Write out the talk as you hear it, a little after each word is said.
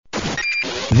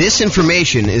This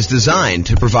information is designed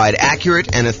to provide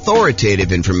accurate and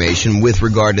authoritative information with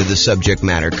regard to the subject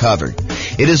matter covered.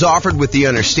 It is offered with the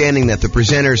understanding that the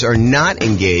presenters are not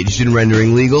engaged in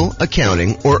rendering legal,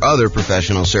 accounting, or other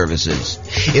professional services.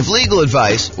 If legal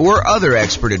advice or other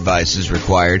expert advice is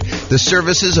required, the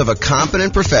services of a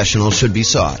competent professional should be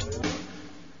sought.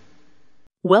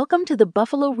 Welcome to the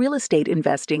Buffalo Real Estate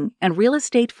Investing and Real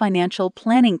Estate Financial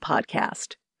Planning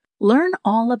Podcast. Learn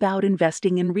all about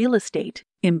investing in real estate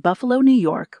in Buffalo, New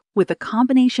York, with a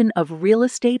combination of real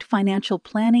estate financial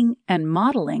planning and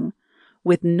modeling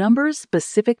with numbers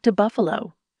specific to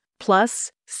Buffalo,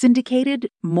 plus syndicated,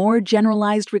 more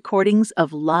generalized recordings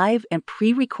of live and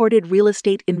pre-recorded real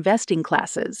estate investing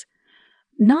classes,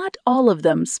 not all of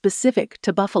them specific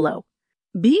to Buffalo.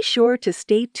 Be sure to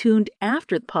stay tuned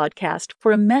after the podcast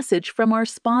for a message from our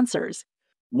sponsors.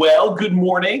 Well, good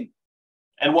morning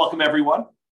and welcome everyone.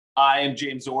 I am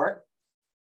James Orr,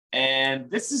 and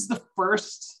this is the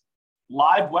first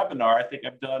live webinar I think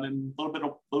I've done in a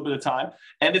little bit of time,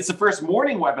 and it's the first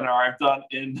morning webinar I've done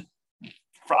in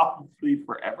probably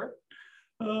forever.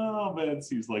 Oh man, it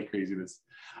seems like craziness.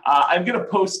 I'm going to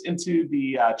post into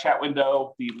the chat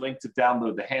window the link to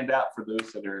download the handout for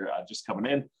those that are just coming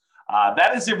in.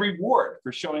 That is a reward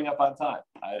for showing up on time.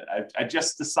 I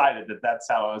just decided that that's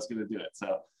how I was going to do it.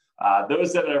 So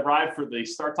those that arrive for the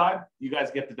start time, you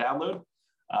guys get the download.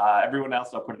 Everyone else,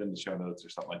 I'll put it in the show notes or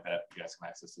something like that. You guys can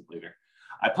access it later.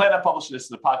 I plan on publishing this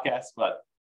in the podcast,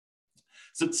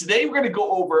 so today we're going to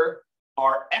go over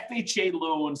our FHA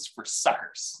loans for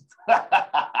suckers.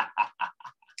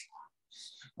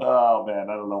 Oh man,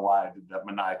 I don't know why I did that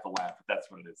maniacal laugh, but that's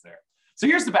what it is there. So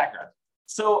here's the background.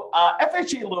 So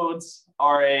FHA loans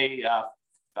are a,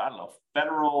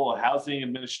 Federal Housing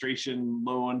Administration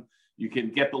loan. You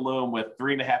can get the loan with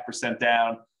 3.5%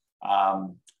 down,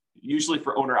 usually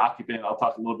for owner occupant. I'll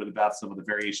talk a little bit about some of the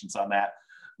variations on that,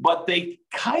 but they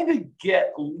kind of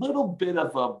get a little bit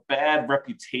of a bad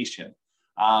reputation.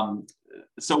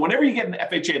 So whenever you get an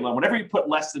FHA loan, whenever you put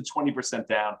less than 20%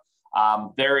 down,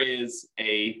 there is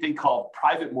a thing called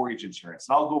private mortgage insurance.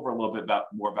 And I'll go over a little bit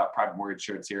more about private mortgage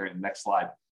insurance here in the next slide.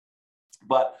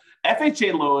 But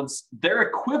FHA loans, their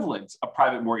equivalent of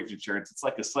private mortgage insurance, it's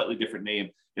like a slightly different name.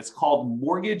 It's called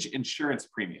mortgage insurance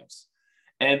premiums.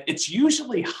 And it's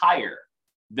usually higher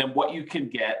than what you can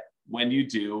get when you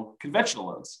do conventional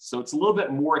loans. So it's a little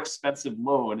bit more expensive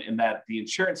loan in that the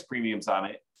insurance premiums on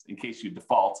it, in case you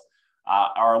default,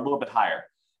 are a little bit higher.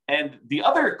 And the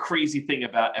other crazy thing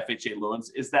about FHA loans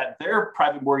is that their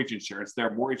private mortgage insurance, their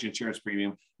mortgage insurance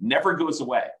premium never goes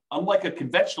away. Unlike a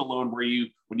conventional loan where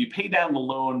when you pay down the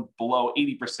loan below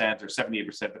 80% or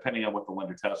 78%, depending on what the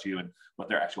lender tells you and what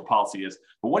their actual policy is.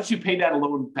 But once you pay down a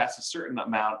loan past a certain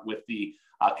amount with the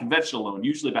conventional loan,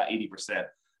 usually about 80%,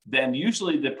 then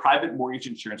usually the private mortgage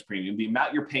insurance premium, the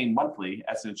amount you're paying monthly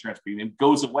as an insurance premium,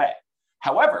 goes away.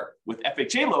 However, with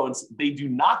FHA loans, they do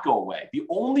not go away. The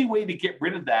only way to get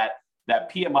rid of that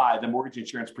PMI, the mortgage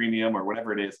insurance premium or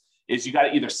whatever it is you got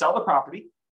to either sell the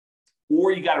property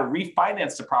or you got to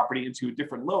refinance the property into a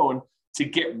different loan to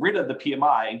get rid of the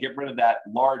PMI and get rid of that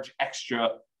large extra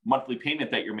monthly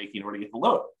payment that you're making in order to get the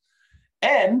loan.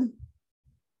 And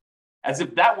as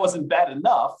if that wasn't bad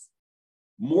enough,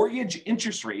 mortgage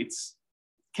interest rates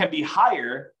can be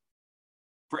higher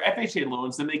for FHA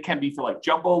loans than they can be for like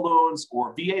jumbo loans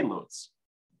or VA loans,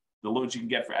 the loans you can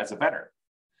get as a veteran.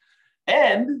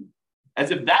 And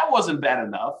as if that wasn't bad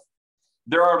enough,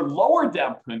 there are lower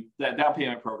down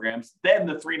payment programs than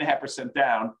the 3.5%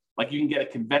 down. Like you can get a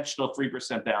conventional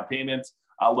 3% down payment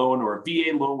loan or a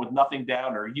VA loan with nothing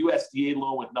down or a USDA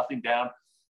loan with nothing down.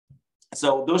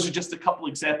 So those are just a couple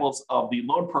examples of the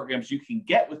loan programs you can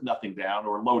get with nothing down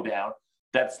or low down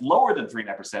that's lower than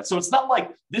 3.5%. So it's not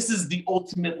like this is the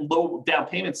ultimate low down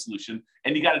payment solution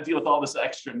and you got to deal with all this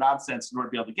extra nonsense in order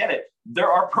to be able to get it.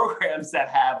 There are programs that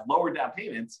have lower down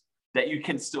payments that you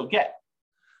can still get.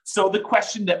 So the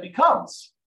question that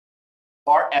becomes,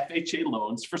 are FHA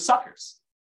loans for suckers?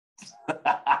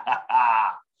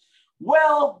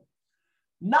 Well,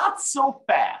 not so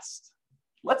fast.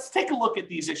 Let's take a look at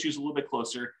these issues a little bit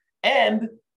closer and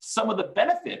some of the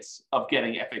benefits of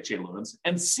getting FHA loans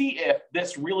and see if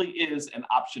this really is an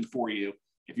option for you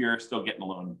if you're still getting a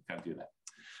loan, kind of do that.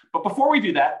 But before we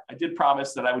do that, I did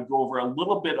promise that I would go over a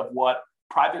little bit of what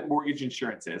private mortgage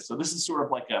insurance is. So this is sort of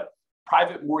like a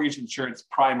private mortgage insurance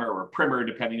primer or primer,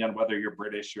 depending on whether you're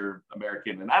British or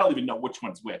American. And I don't even know which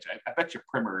one's which. I bet your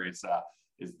primer is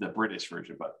the British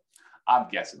version, but I'm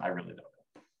guessing. I really don't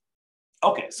know.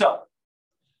 Okay, so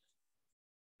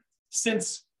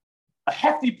since a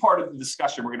hefty part of the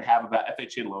discussion we're going to have about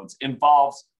FHA loans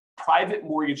involves private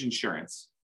mortgage insurance,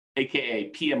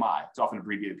 AKA PMI. It's often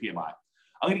abbreviated PMI.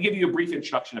 I'm going to give you a brief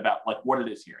introduction about like what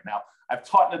it is here. Now, I've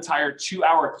taught an entire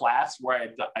 2-hour class where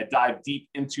I dive deep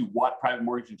into what private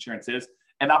mortgage insurance is,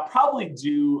 and I'll probably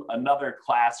do another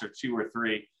class or 2 or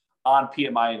 3 on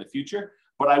PMI in the future,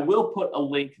 but I will put a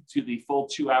link to the full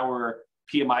 2-hour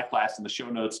PMI class in the show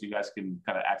notes so you guys can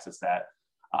kind of access that.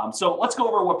 So let's go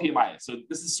over what PMI is. So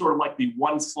this is sort of like the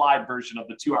 1-slide version of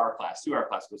the 2-hour class. 2-hour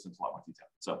class goes into a lot more detail.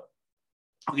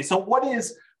 So what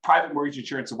is private mortgage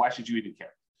insurance and why should you even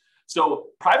care? So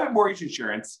private mortgage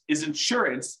insurance is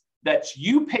insurance that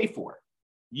you pay for,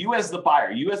 you as the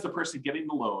buyer, you as the person getting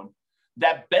the loan,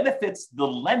 that benefits the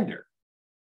lender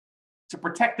to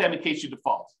protect them in case you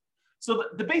default. So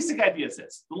the basic idea is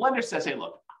this. The lender says, hey,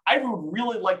 look, I would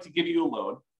really like to give you a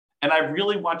loan, and I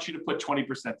really want you to put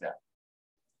 20% down.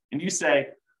 And you say,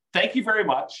 thank you very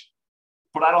much,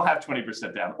 but I don't have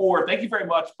 20% down. Or thank you very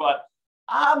much, but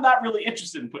I'm not really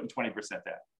interested in putting 20%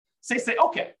 down. So they say,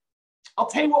 okay, I'll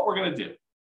tell you what we're going to do.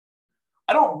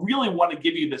 I don't really want to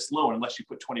give you this loan unless you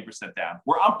put 20% down,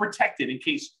 where I'm protected in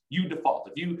case you default.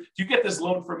 If you get this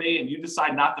loan from me and you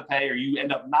decide not to pay, or you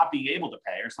end up not being able to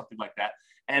pay or something like that,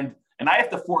 and I have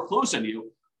to foreclose on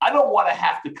you, I don't want to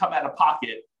have to come out of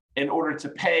pocket in order to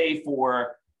pay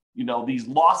for, these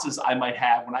losses I might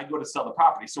have when I go to sell the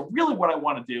property. So really what I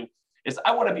want to do is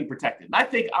I want to be protected. And I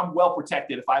think I'm well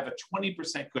protected if I have a 20%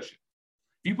 cushion.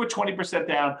 If you put 20%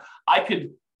 down, I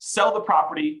could sell the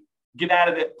property, get out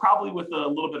of it probably with a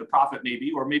little bit of profit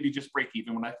maybe, or maybe just break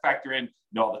even when I factor in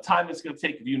all the time it's going to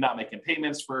take of you not making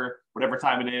payments for whatever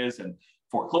time it is, and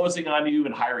foreclosing on you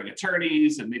and hiring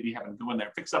attorneys and maybe having to go in there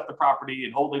and fix up the property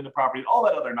and holding the property and all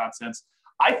that other nonsense.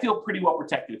 I feel pretty well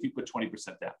protected if you put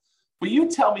 20% down. But you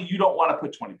tell me you don't want to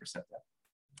put 20% down.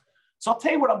 So I'll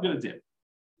tell you what I'm going to do.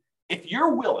 If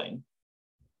you're willing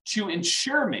to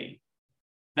insure me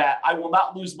that I will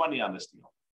not lose money on this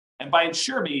deal, and by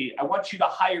insure me, I want you to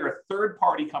hire a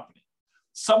third-party company,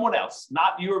 someone else,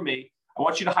 not you or me. I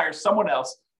want you to hire someone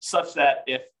else such that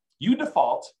if you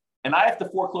default and I have to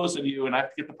foreclose on you and I have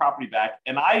to get the property back,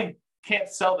 and I can't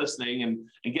sell this thing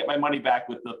and get my money back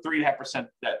with the 3.5%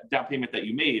 that down payment that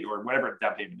you made, or whatever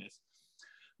down payment is,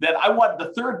 then I want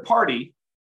the third party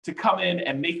to come in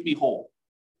and make me whole,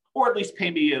 or at least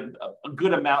pay me a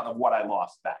good amount of what I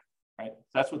lost back, right? So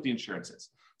that's what the insurance is.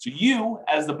 So you,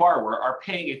 as the borrower, are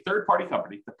paying a third-party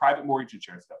company, the private mortgage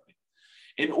insurance company,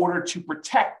 in order to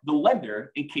protect the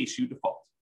lender in case you default.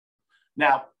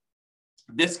 Now,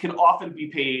 this can often be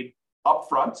paid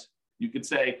upfront. You could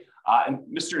say, and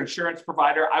Mr. Insurance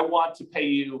Provider, I want to pay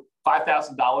you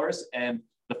 $5,000, and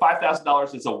the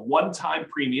 $5,000 is a one-time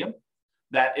premium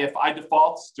that if I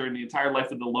default during the entire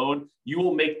life of the loan, you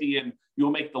will make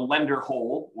the lender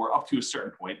whole, or up to a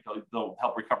certain point. They'll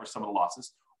help recover some of the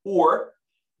losses. Or,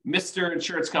 Mr.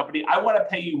 Insurance Company, I want to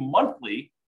pay you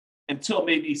monthly until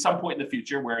maybe some point in the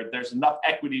future where there's enough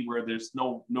equity where there's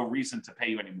no reason to pay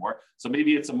you anymore. So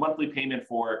maybe it's a monthly payment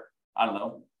for,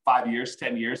 5 years,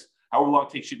 10 years, however long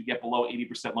it takes you to get below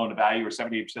 80% loan to value or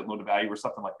 78% loan to value or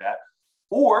something like that.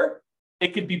 Or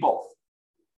it could be both.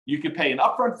 You could pay an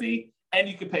upfront fee and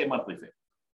you could pay a monthly fee.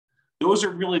 Those are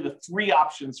really the 3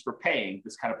 options for paying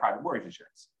this kind of private mortgage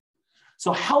insurance.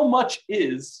 So how much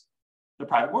is the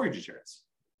private mortgage insurance?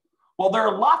 Well, there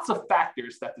are lots of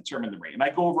factors that determine the rate. And I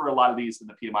go over a lot of these in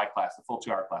the PMI class, the full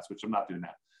 2-hour class, which I'm not doing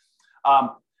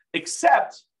now.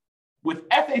 Except with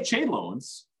FHA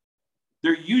loans,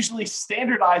 they're usually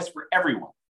standardized for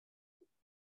everyone.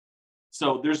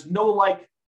 So there's no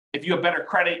if you have better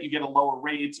credit, you get a lower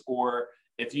rate, or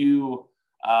if you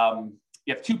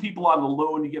have 2 people on the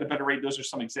loan, you get a better rate. Those are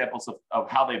some examples of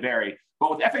how they vary.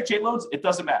 But with FHA loans, it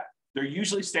doesn't matter. They're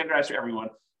usually standardized for everyone,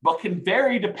 but can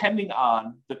vary depending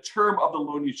on the term of the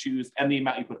loan you choose and the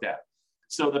amount you put down.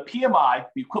 So the PMI,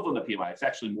 the equivalent of PMI, it's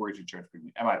actually mortgage insurance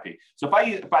premium, MIP. So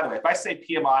if I say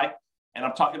PMI and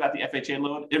I'm talking about the FHA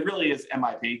loan, it really is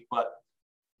MIP, but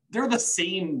they're the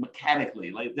same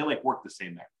mechanically. They work the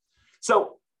same there.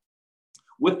 So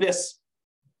with this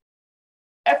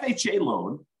FHA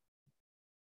loan,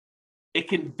 it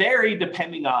can vary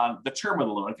depending on the term of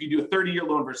the loan. If you do a 30-year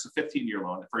loan versus a 15-year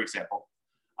loan, for example,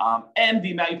 and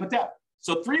the amount you put down.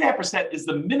 So 3.5% is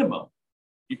the minimum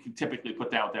you can typically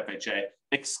put down with FHA,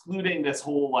 excluding this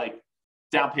whole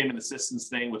down payment assistance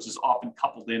thing, which is often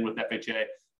coupled in with FHA.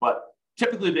 But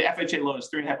typically the FHA loan is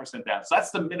 3.5% down. So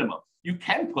that's the minimum. You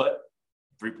can put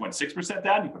 3.6%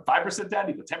 down, you put 5% down,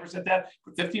 you put 10% down,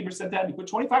 you put 15% down, you put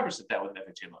 25% down with an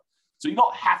FHA loan. So you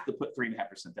don't have to put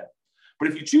 3.5% down. But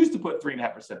if you choose to put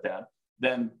 3.5% down,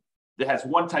 then it has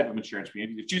one type of insurance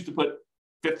premium. If you choose to put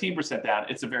 15% down,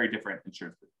 it's a very different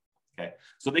insurance premium. Okay,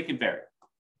 so they can vary.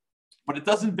 but it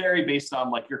doesn't vary based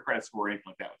on like your credit score or anything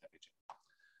like that with FHA.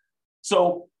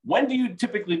 So when do you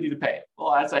typically need to pay it?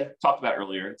 Well, as I talked about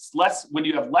earlier, it's less when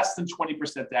you have less than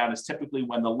 20% down is typically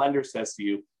when the lender says to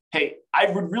you, hey, I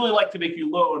would really like to make you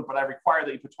a loan, but I require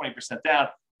that you put 20% down.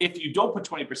 If you don't put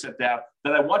 20% down,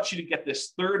 then I want you to get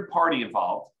this third party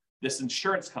involved, this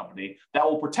insurance company that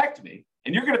will protect me,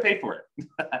 and you're going to pay for it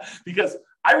because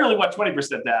I really want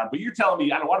 20% down, but you're telling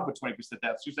me I don't want to put 20%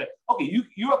 down. So you say, okay,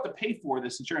 you have to pay for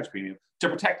this insurance premium to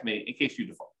protect me in case you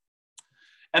default.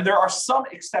 And there are some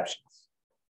exceptions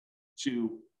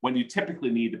to when you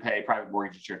typically need to pay private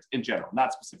mortgage insurance in general,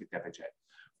 not specific to FHA.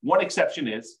 One exception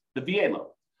is the VA loan.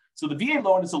 So the VA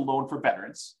loan is a loan for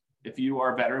veterans. If you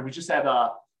are a veteran, we just had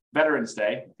Veterans Day.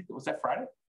 I think it was that Friday.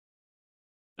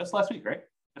 That's last week, right?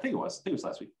 I think it was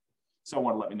last week.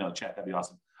 Someone let me know in the chat. That'd be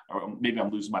awesome. Or maybe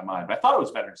I'm losing my mind, but I thought it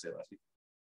was Veterans Day last week.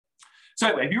 So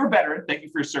anyway, if you're a veteran, thank you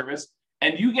for your service.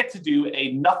 And you get to do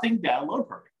a nothing down loan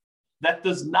program that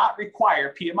does not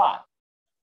require PMI.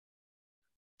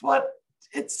 But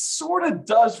it sort of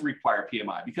does require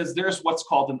PMI because there's what's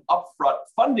called an upfront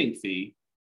funding fee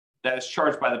that is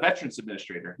charged by the Veterans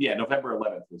Administrator. Yeah, November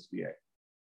 11th was VA.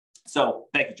 So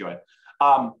thank you,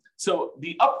 Joanne. So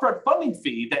the upfront funding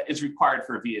fee that is required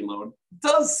for a VA loan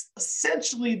does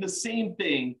essentially the same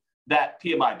thing that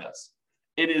PMI does.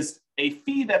 It is a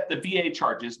fee that the VA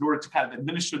charges in order to kind of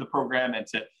administer the program and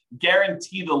to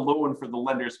guarantee the loan for the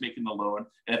lenders making the loan.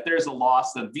 And if there's a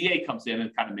loss, then VA comes in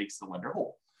and kind of makes the lender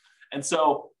whole. And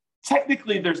so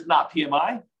technically there's not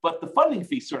PMI, but the funding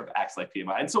fee sort of acts like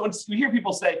PMI. And so when you hear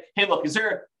people say, hey, look, is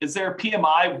there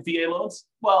PMI with VA loans?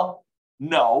 Well,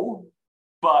 no,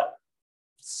 but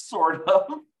sort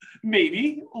of,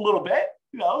 maybe a little bit,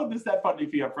 there's that funding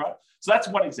fee up front. So that's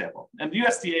one example. And the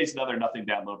USDA is another nothing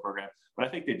down loan program, but I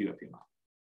think they do have PMI.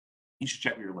 You should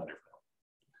check with your lender for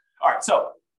that. All right,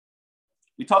 so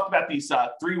we talked about these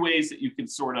three ways that you can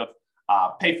sort of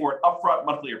pay for it upfront,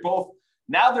 monthly, or both.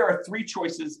 Now there are three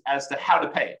choices as to how to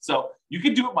pay it. So you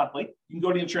can do it monthly. You can go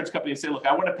to the insurance company and say, look,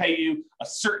 I want to pay you a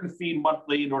certain fee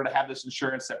monthly in order to have this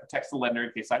insurance that protects the lender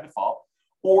in case I default.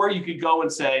 Or you could go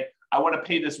and say, I want to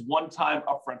pay this one-time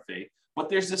upfront fee. But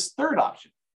there's this third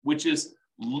option, which is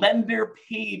lender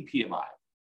paid PMI.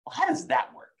 Well, how does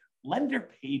that work? Lender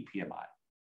paid PMI.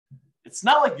 It's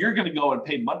not like you're going to go and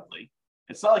pay monthly.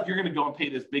 It's not like you're going to go and pay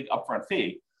this big upfront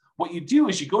fee. What you do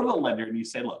is you go to the lender and you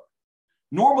say, look,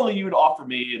 normally you would offer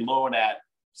me a loan at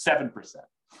 7%. 7%.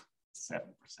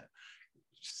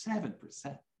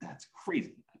 7%. That's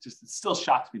crazy. It still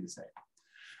shocks me to say.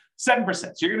 7%.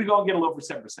 So you're going to go and get a loan for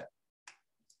 7%.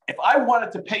 If I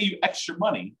wanted to pay you extra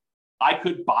money, I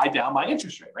could buy down my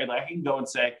interest rate, right? Like I can go and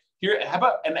say, here, how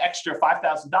about an extra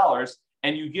 $5,000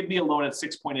 and you give me a loan at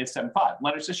 6.875.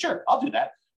 Lender says, sure, I'll do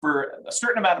that for a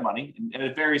certain amount of money. And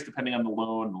it varies depending on the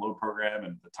loan program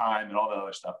and the time and all that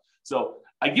other stuff. So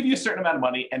I give you a certain amount of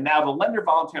money. And now the lender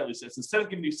voluntarily says, instead of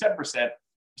giving you 7%,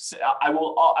 I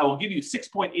will give you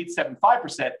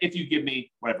 6.875% if you give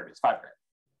me whatever it is, $5,000.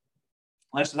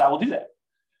 Lender says, I will do that.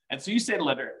 And so you say to the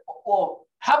lender, well,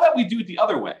 how about we do it the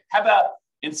other way? How about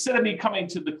instead of me coming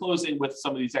to the closing with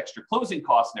some of these extra closing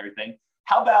costs and everything,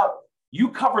 how about you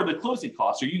cover the closing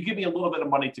costs or you give me a little bit of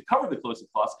money to cover the closing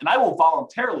costs and I will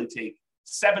voluntarily take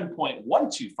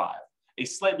 7.125, a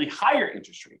slightly higher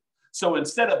interest rate. So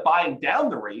instead of buying down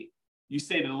the rate, you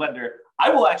say to the lender, I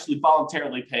will actually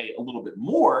voluntarily pay a little bit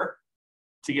more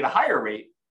to get a higher rate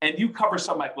and you cover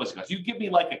some of my closing costs. You give me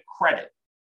like a credit.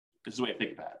 This is the way I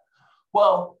think about it.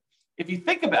 Well, if you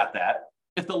think about that,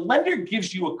 if the lender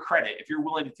gives you a credit, if you're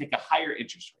willing to take a higher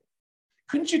interest rate,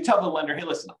 couldn't you tell the lender, hey,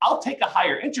 listen, I'll take a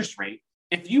higher interest rate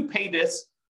if you pay this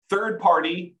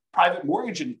third-party private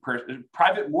mortgage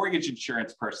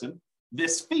insurance person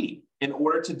this fee in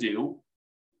order to do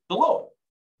the loan?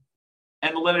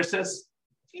 And the lender says,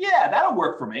 yeah, that'll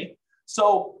work for me.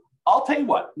 So I'll tell you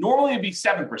what, normally it'd be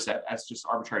 7%, that's just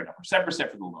arbitrary number,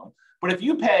 7% for the loan. But if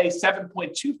you pay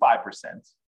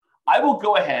 7.25%, I will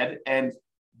go ahead and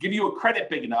give you a credit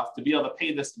big enough to be able to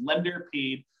pay this lender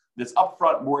paid, this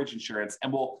upfront mortgage insurance,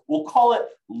 and we'll call it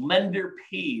lender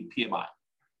paid PMI.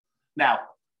 Now,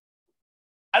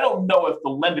 I don't know if the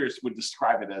lenders would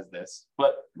describe it as this,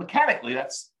 but mechanically,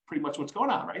 that's pretty much what's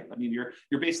going on, right? I mean, you're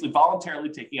basically voluntarily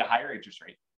taking a higher interest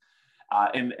rate,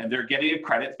 and they're getting a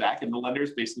credit back, and the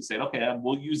lenders basically saying, okay,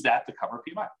 we'll use that to cover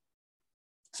PMI.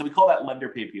 So we call that lender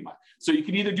paid PMI. So you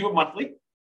can either do it monthly,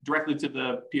 directly to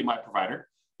the PMI provider,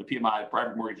 the PMI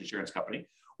private mortgage insurance company,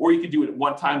 or you could do it at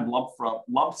one-time lump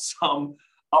sum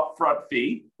upfront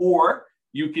fee, or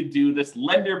you could do this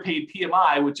lender paid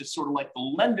PMI, which is sort of like the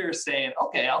lender saying,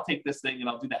 okay, I'll take this thing and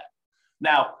I'll do that.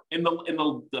 Now, in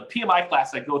the PMI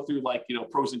class, I go through like,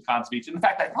 pros and cons of each. And in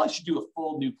fact, I probably should do a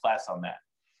full new class on that.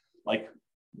 Like,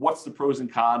 what's the pros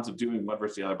and cons of doing one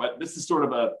versus the other? But this is sort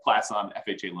of a class on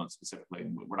FHA loans specifically,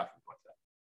 and we're not going to go into that.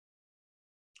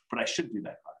 But I should do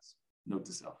that class. Note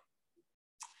to self.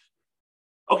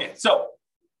 Okay, so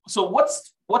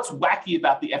what's wacky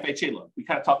about the FHA loan? We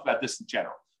kind of talked about this in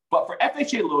general. But for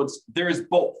FHA loans, there is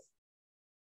both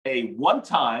a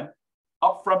one-time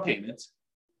upfront payment,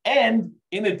 and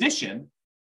in addition,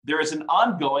 there is an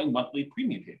ongoing monthly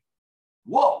premium payment.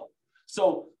 Whoa.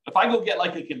 So if I go get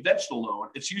like a conventional loan,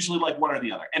 it's usually like one or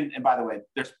the other. And by the way,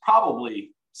 there's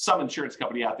probably some insurance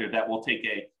company out there that will take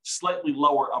a slightly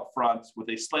lower upfront with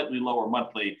a slightly lower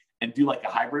monthly and do like a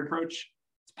hybrid approach.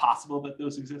 It's possible that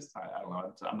those exist. I don't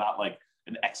know. I'm not like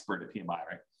an expert at PMI,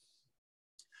 right?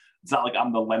 It's not like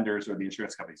I'm the lenders or the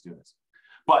insurance companies doing this.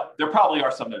 But there probably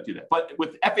are some that do that. But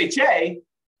with FHA,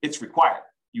 it's required.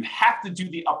 You have to do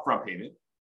the upfront payment,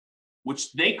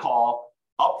 which they call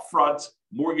upfront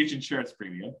mortgage insurance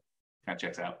premium. Kind of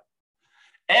checks out.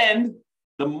 And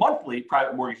the monthly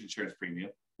private mortgage insurance premium,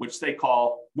 which they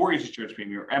call mortgage insurance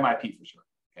premium, or MIP for short.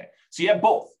 Okay. So you have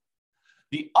both.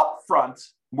 The upfront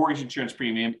mortgage insurance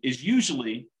premium is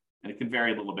usually, and it can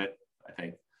vary a little bit, I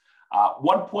think,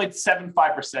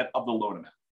 1.75% of the loan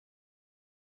amount.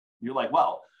 You're like,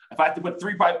 well, if I have to put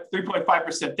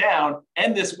 3.5% down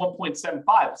and this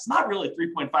 1.75, it's not really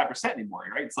 3.5% anymore,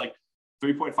 right? It's like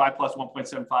 3.5 plus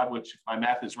 1.75, which if my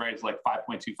math is right, is like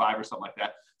 5.25 or something like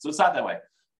that. So it's not that way.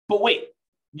 But wait,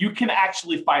 you can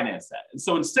actually finance that. And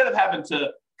so instead of having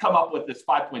to come up with this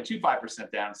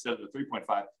 5.25% down instead of the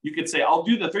 3.5, you could say, I'll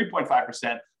do the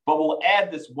 3.5%, but we'll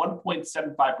add this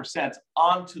 1.75%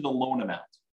 onto the loan amount.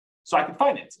 So I can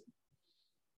finance it.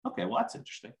 Okay, well, that's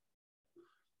interesting.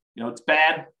 It's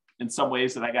bad in some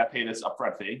ways that I got paid this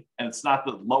upfront fee, and it's not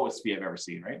the lowest fee I've ever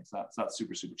seen, right? It's not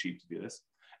super, super cheap to do this.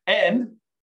 And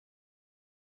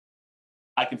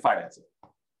I can finance it.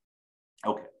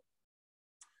 Okay.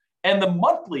 And the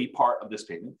monthly part of this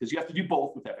payment, because you have to do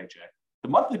both with FHA, the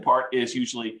monthly part is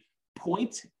usually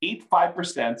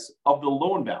 0.85% of the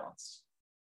loan balance.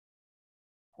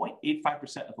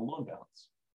 0.85% of the loan balance.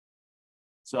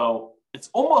 So it's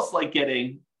almost like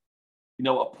getting, a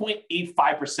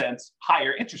 0.85%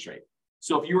 higher interest rate.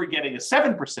 So if you were getting a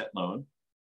 7% loan,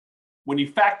 when you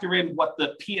factor in what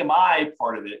the PMI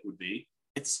part of it would be,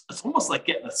 it's almost like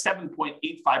getting a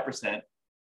 7.85%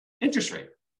 interest rate.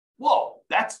 Whoa,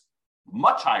 that's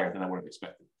much higher than I would have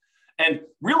expected. And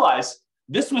realize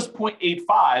this was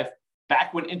 0.85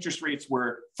 back when interest rates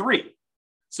were 3.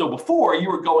 So before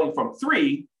you were going from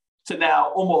 3 to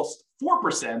now almost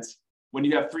 4% when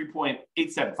you have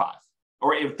 3.875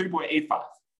 or 3.85,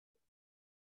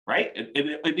 right?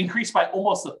 It increased by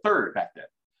almost a third back then.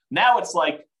 Now it's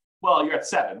like, well, you're at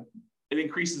 7. It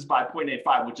increases by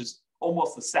 0.85, which is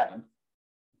almost the 7.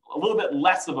 A little bit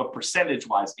less of a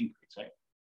percentage-wise increase, right?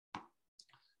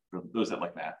 For those that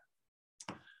like math.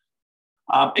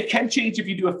 It can change if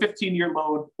you do a 15-year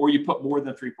loan or you put more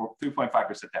than 3.5%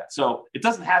 down. So it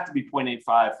doesn't have to be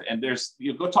 0.85. And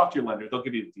go talk to your lender. They'll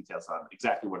give you the details on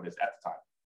exactly what it is at the time.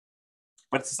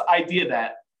 But it's this idea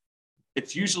that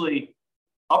it's usually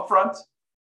upfront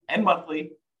and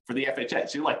monthly for the FHA.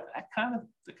 So you're like, that kind of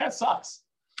sucks.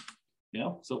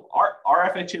 So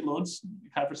our FHA loans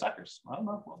kind of for suckers. I don't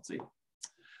know. Let's see.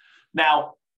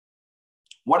 Now,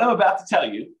 what I'm about to tell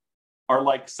you are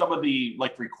like some of the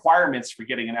requirements for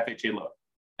getting an FHA loan.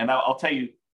 And I'll tell you,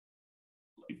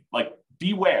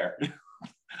 beware.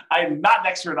 I'm not an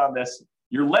expert on this.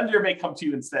 Your lender may come to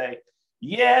you and say,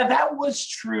 yeah, that was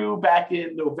true back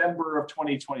in November of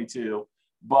 2022,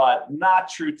 but not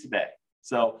true today.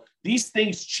 So these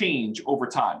things change over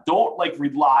time. Don't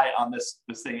rely on this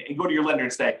thing and go to your lender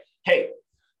and say, hey,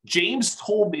 James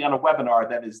told me on a webinar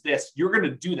that is this. You're going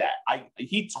to do that.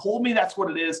 He told me that's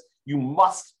what it is. You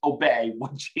must obey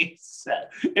what James said.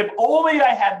 If only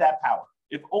I had that power.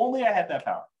 If only I had that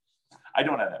power. I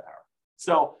don't have that power.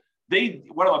 So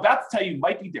what I'm about to tell you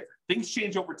might be different. Things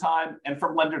change over time and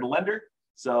from lender to lender.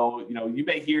 So, you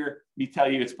may hear me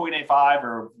tell you it's 0.85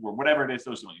 or whatever it is.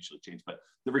 Those don't usually change, but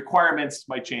the requirements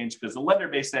might change because the lender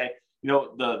may say,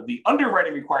 the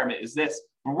underwriting requirement is this,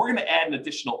 but we're going to add an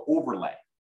additional overlay,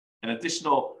 an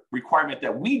additional requirement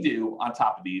that we do on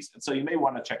top of these. And so you may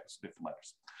want to check with some different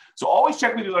lenders. So always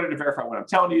check with your lender to verify what I'm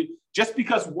telling you. Just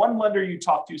because one lender you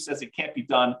talk to says it can't be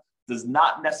done does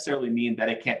not necessarily mean that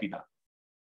it can't be done.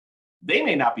 They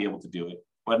may not be able to do it,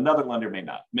 but another lender may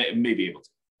be able to.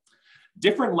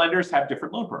 Different lenders have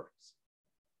different loan programs.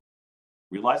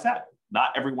 Realize that.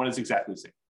 Not everyone is exactly the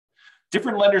same.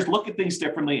 Different lenders look at things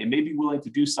differently and may be willing to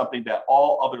do something that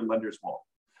all other lenders won't.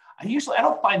 I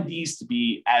don't find these to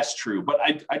be as true, but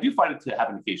I do find it to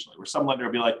happen occasionally where some lender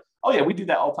will be like, oh yeah, we do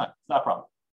that all the time. It's not a problem.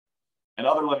 And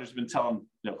other lenders have been telling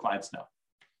clients no.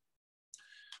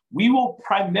 We will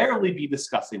primarily be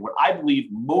discussing what I believe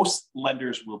most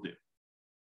lenders will do.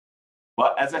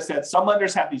 But as I said, some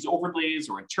lenders have these overlays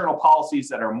or internal policies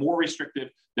that are more restrictive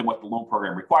than what the loan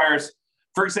program requires.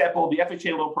 For example, the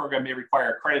FHA loan program may require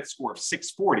a credit score of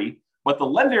 640, but the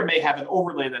lender may have an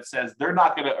overlay that says they're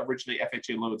not going to originate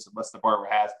FHA loans unless the borrower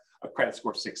has a credit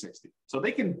score of 660. So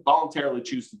they can voluntarily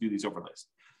choose to do these overlays.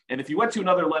 And if you went to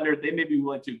another lender, they may be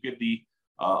willing to give the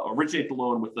originate the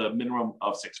loan with a minimum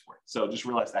of 640. So just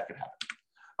realize that could happen.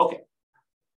 Okay.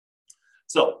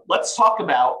 So let's talk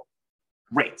about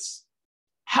rates.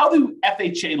 How do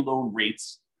FHA loan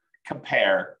rates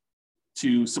compare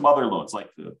to some other loans,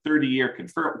 like the 30-year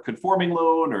conforming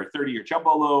loan or 30-year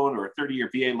jumbo loan or 30-year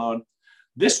VA loan?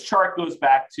 This chart goes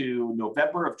back to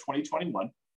November of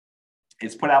 2021.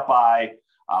 It's put out by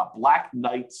Black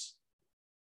Knight.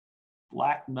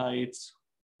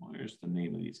 Where's the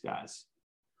name of these guys?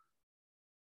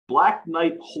 Black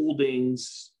Knight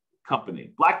Holdings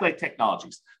Company, Black Knight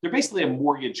Technologies. They're basically a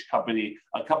mortgage company,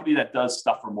 a company that does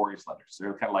stuff for mortgage lenders.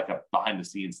 They're kind of like a behind the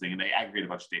scenes thing, and they aggregate a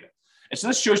bunch of data. And so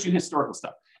this shows you historical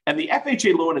stuff. And the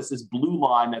FHA loan is this blue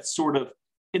line that's sort of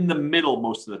in the middle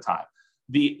most of the time.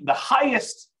 The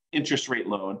highest interest rate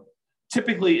loan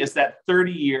typically is that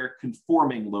 30-year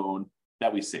conforming loan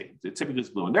that we see. It typically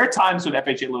is blue. And there are times when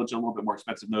FHA loans are a little bit more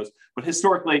expensive than those, but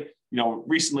historically,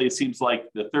 recently it seems like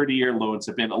the 30-year loans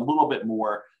have been a little bit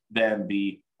more than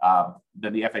the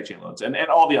FHA loans and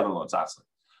all the other loans, honestly.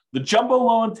 The jumbo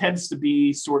loan tends to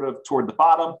be sort of toward the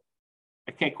bottom.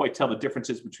 I can't quite tell the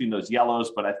differences between those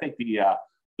yellows, but I think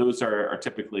those are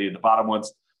typically the bottom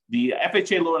ones. The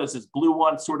FHA loan is this blue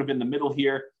one, sort of in the middle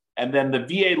here. And then the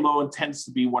VA loan tends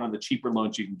to be one of the cheaper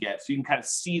loans you can get. So you can kind of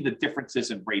see the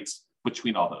differences in rates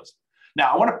between all those.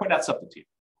 Now, I want to point out something to you.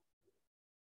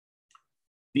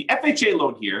 The FHA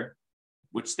loan here,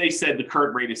 which they said the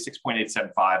current rate is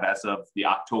 6.875 as of the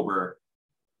October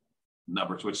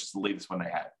numbers, which is the latest one they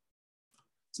had.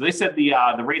 So they said the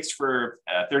rates for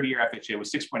 30-year FHA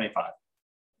was 6.85.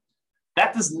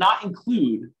 That does not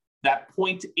include that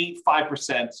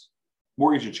 0.85%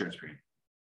 mortgage insurance premium.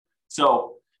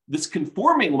 So this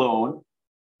conforming loan,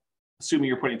 assuming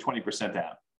you're putting 20%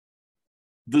 down,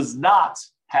 does not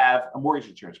have a mortgage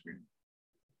insurance premium.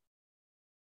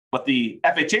 But the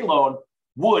FHA loan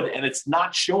would, and it's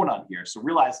not shown on here. So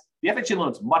realize the FHA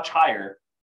loan is much higher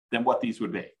than what these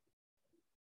would be.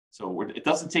 So it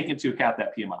doesn't take into account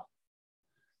that PMI.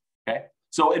 Okay,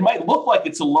 so it might look like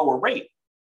it's a lower rate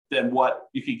than what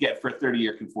you could get for a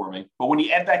 30-year conforming, but when you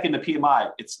add back in the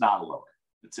PMI, it's not a lower.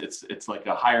 It's like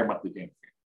a higher monthly payment.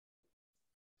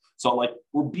 So like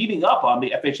we're beating up on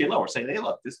the FHA loan. We're saying, hey,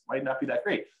 look, this might not be that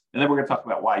great, and then we're going to talk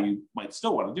about why you might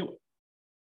still want to do it.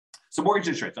 So mortgage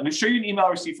insurance. I'm going to show you an email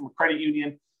I received from a credit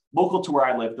union local to where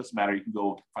I live. It doesn't matter. You can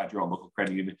go find your own local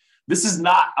credit union. This is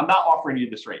not, I'm not offering you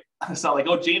this rate. It's not like,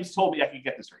 oh, James told me I could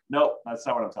get this rate. No, that's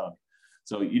not what I'm telling you.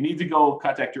 So you need to go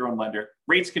contact your own lender.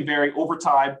 Rates can vary over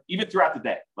time, even throughout the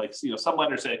day. Like, some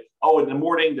lenders say, oh, in the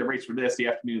morning, the rates were this, the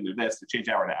afternoon, they're this, they change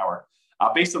hour to hour.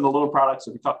 Based on the loan products,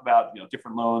 so if we talk about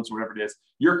different loans or whatever it is,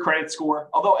 your credit score,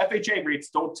 although FHA rates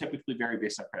don't typically vary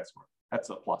based on credit score. That's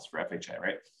a plus for FHA,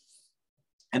 right?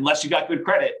 Unless you got good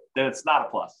credit, then it's not a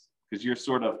plus because you're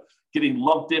sort of getting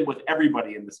lumped in with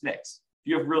everybody in this mix. If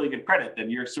you have really good credit, then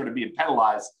you're sort of being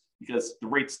penalized because the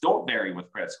rates don't vary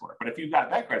with credit score. But if you've got a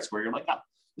bad credit score, you're like, oh,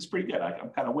 this is pretty good. I'm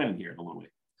kind of winning here in a little way.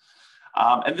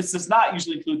 And this does not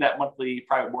usually include that monthly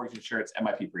private mortgage insurance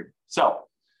MIP premium. So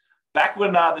back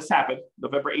when this happened,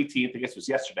 November 18th, I guess it was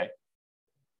yesterday,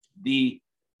 the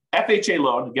FHA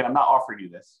loan, again, I'm not offering you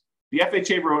this. The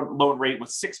FHA loan rate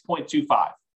was 6.25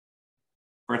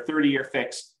 for a 30-year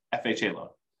fixed FHA loan.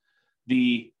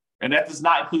 And that does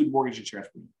not include mortgage insurance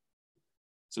premium.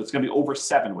 So it's going to be over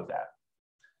 7 with that.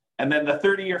 And then the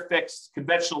 30-year fixed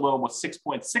conventional loan was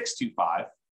 6.625,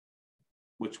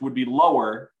 which would be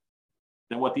lower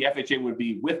than what the FHA would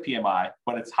be with PMI,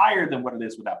 but it's higher than what it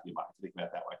is without PMI, think about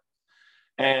it that way.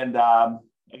 And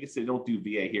I guess they don't do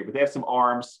VA here, but they have some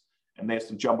ARMs and they have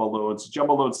some jumbo loans.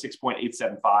 Jumbo loan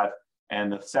 6.875,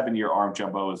 and the 7-year ARM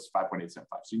jumbo is 5.875. So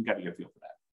you can kind of get a feel for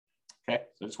that. Okay,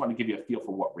 so I just want to give you a feel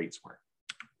for what rates were.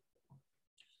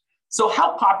 So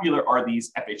how popular are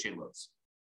these FHA loans?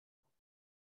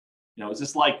 Is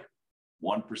this like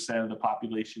 1% of the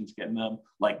population's getting them?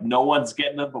 Like no one's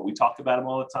getting them, but we talk about them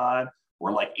all the time?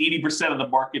 Or like 80% of the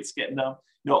market's getting them?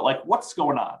 Like what's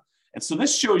going on? And so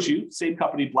this shows you, same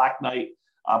company, Black Knight,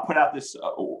 put out this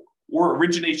or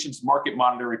Origination's Market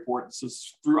Monitor report. This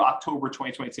is through October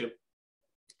 2022.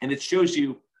 And it shows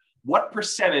you what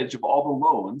percentage of all the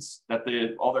loans that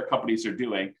all their companies are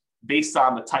doing based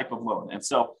on the type of loan. And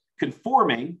so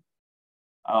conforming,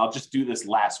 I'll just do this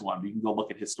last one. You can go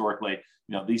look at historically.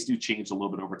 These do change a little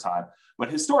bit over time.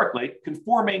 But historically,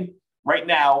 conforming right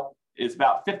now is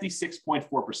about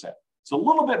 56.4%. So a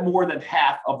little bit more than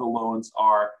half of the loans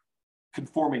are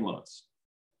conforming loans,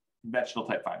 conventional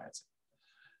type financing.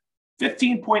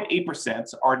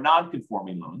 15.8% are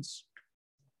non-conforming loans.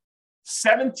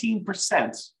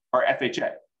 17% are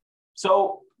FHA.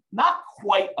 So not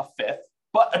quite a fifth,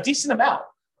 but a decent amount,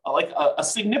 like a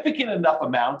significant enough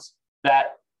amount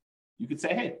that you could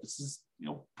say, hey, this is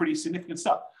pretty significant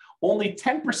stuff. Only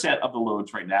 10% of the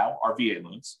loans right now are VA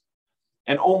loans,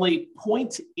 and only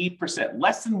 0.8%,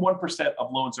 less than 1%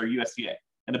 of loans are USDA.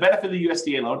 And the benefit of the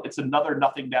USDA loan, it's another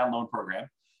nothing down loan program.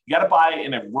 You got to buy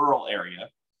in a rural area,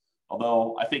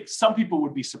 although I think some people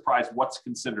would be surprised what's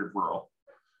considered rural.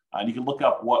 And you can look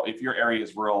up if your area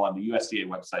is rural on the USDA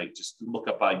website. Just look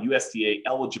up a USDA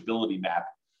eligibility map,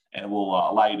 and it will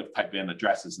allow you to type in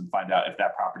addresses and find out if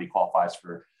that property qualifies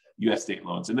for USDA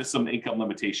loans. And there's some income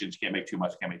limitations. You can't make too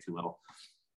much, can't make too little.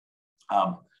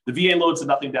 The VA loan's a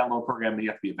nothing down loan program, and you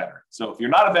have to be a veteran. So if you're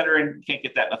not a veteran, you can't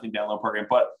get that nothing down loan program,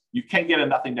 but you can get a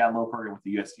nothing down loan program with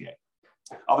the USDA.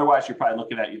 Otherwise, you're probably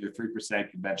looking at either 3%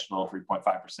 conventional, 3.5%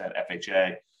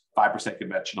 FHA, 5%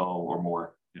 conventional or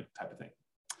more type of thing.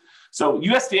 So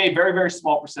USDA, very, very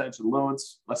small percentage of the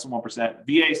loans, less than 1%.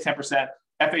 VA is 10%.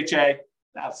 FHA,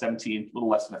 now 17, a little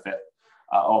less than a fifth,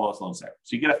 all those loans there.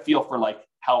 So you get a feel for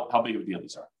how big of a deal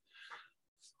these are.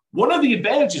 One of the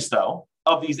advantages, though,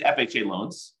 of these FHA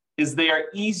loans is they are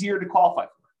easier to qualify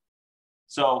for.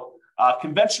 So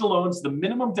conventional loans, the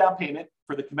minimum down payment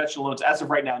for the conventional loans as of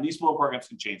right now, and these loan programs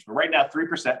can change, but right now,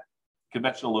 3%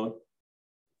 conventional loan.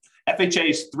 FHA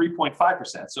is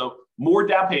 3.5%. So more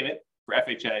down payment for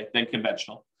FHA than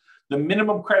conventional. The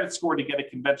minimum credit score to get a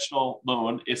conventional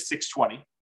loan is 620.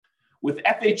 With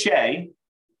FHA,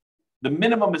 the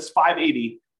minimum is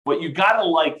 580, but you got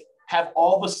to have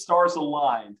all the stars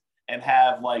aligned and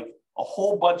have a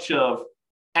whole bunch of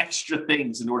extra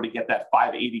things in order to get that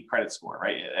 580 credit score,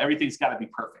 right? Everything's got to be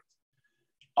perfect.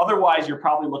 Otherwise, you're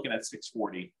probably looking at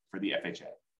 640 for the FHA.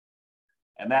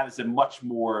 And that is a much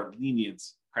more lenient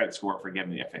credit score for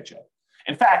getting the FHA.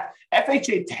 In fact,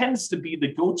 FHA tends to be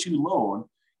the go-to loan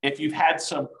if you've had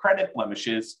some credit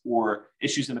blemishes or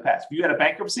issues in the past. If you had a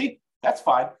bankruptcy, that's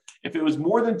fine. If it was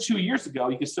more than 2 years ago,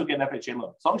 you can still get an FHA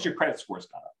loan, as long as your credit score's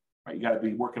gone up, right? You got to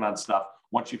be working on stuff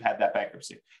once you've had that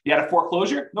bankruptcy. You had a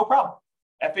foreclosure, no problem.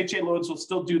 FHA loans will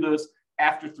still do those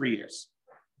after 3 years.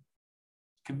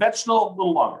 Conventional, a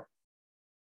little longer.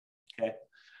 Okay.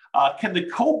 Can the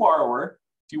co-borrower,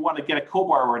 if you want to get a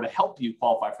co-borrower to help you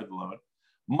qualify for the loan,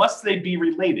 must they be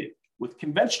related? With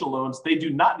conventional loans, they do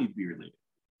not need to be related.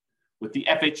 With the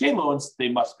FHA loans, they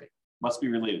must be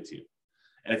related to you.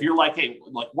 And if you're hey,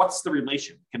 what's the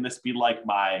relation? Can this be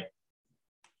my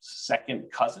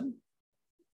second cousin?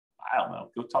 I don't know.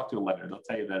 Go talk to a lender. They'll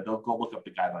tell you that. They'll go look up the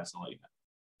guidelines and let you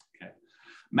know. Okay.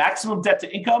 Maximum debt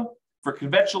to income for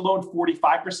conventional loan,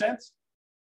 45%.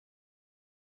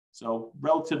 So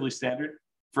relatively standard.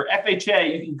 For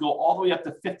FHA, you can go all the way up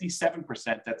to 57%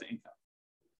 debt to income.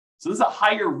 So this is a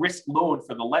higher risk loan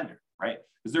for the lender, right?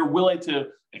 Because they're willing to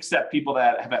accept people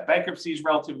that have had bankruptcies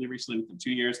relatively recently, within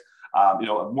 2 years,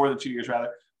 more than 2 years rather.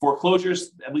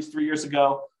 Foreclosures, at least 3 years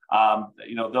ago,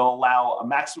 they'll allow a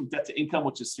maximum debt to income,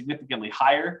 which is significantly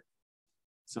higher.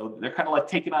 So they're kind of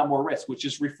taking on more risk, which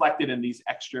is reflected in these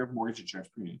extra mortgage insurance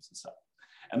premiums and stuff.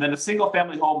 And then a single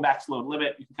family home max loan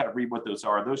limit, you can kind of read what those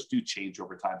are. Those do change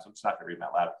over time, so I'm just not going to read them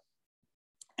out loud.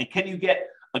 And can you get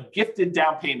a gifted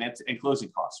down payment and closing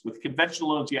costs? With conventional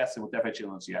loans, yes, and with FHA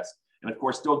loans, yes. And of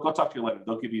course, go talk to your lender.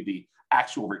 They'll give you the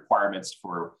actual requirements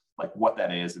for what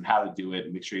that is and how to do it,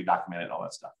 and make sure you document it and all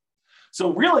that stuff.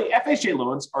 So really, FHA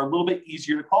loans are a little bit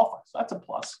easier to qualify. So that's a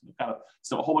plus.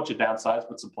 So a whole bunch of downsides,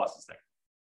 but some pluses there.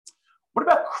 What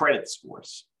about credit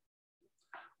scores?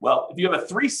 Well, if you have a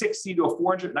 360 to a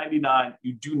 499,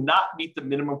 you do not meet the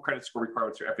minimum credit score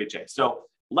requirements for FHA. So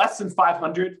less than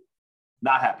 500,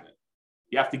 not happening.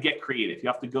 You have to get creative. You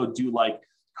have to go do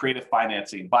creative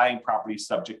financing, buying properties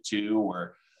subject to,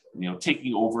 or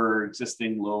taking over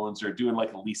existing loans, or doing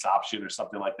a lease option or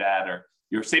something like that, or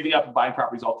you're saving up and buying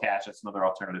properties all cash. That's another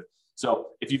alternative. So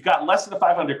if you've got less than a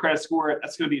 500 credit score,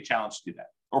 that's going to be a challenge to do that,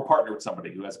 or partner with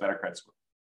somebody who has a better credit score.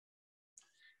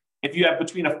 If you have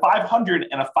between a 500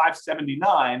 and a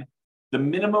 579, the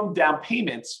minimum down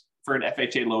payments for an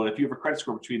FHA loan, if you have a credit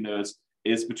score between those,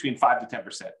 is between 5 to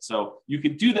 10%. So you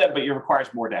can do that, but it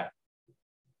requires more down.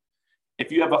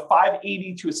 If you have a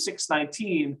 580 to a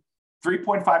 619,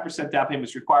 3.5% down payment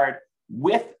is required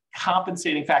with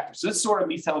compensating factors. So this is sort of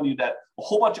me telling you that a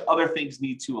whole bunch of other things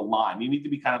need to align. You need to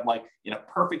be kind of like in a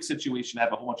perfect situation,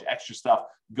 have a whole bunch of extra stuff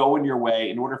going your way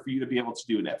in order for you to be able to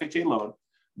do an FHA loan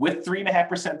with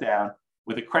 3.5% down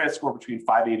with a credit score between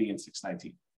 580 and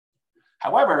 619.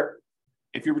 However,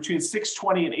 if you're between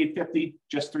 620 and 850,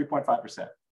 just 3.5%.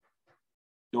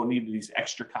 Don't need these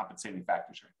extra compensating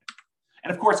factors or anything.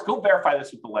 And of course, go verify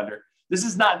this with the lender. This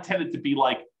is not intended to be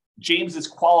like James is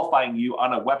qualifying you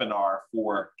on a webinar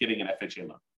for getting an FHA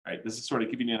loan, right? This is sort of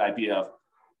giving you an idea of,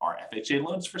 are FHA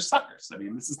loans for suckers? I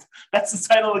mean, that's the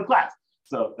title of the class.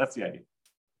 So that's the idea.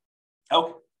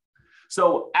 Okay.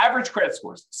 So average credit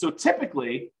scores. So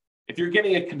typically, if you're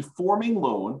getting a conforming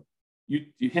loan, you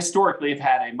historically have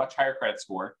had a much higher credit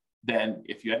score than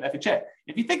if you had an FHA.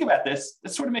 If you think about this,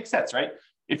 this sort of makes sense, right?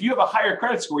 If you have a higher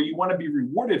credit score, you want to be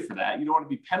rewarded for that. You don't want to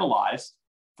be penalized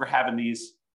for having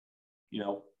these,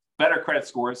 better credit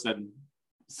scores than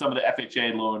some of the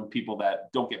FHA loan people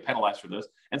that don't get penalized for those.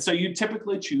 And so you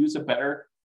typically choose a better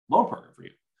loan program for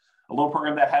you, a loan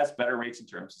program that has better rates and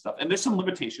terms and stuff. And there's some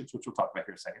limitations, which we'll talk about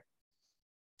here in a second.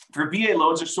 For VA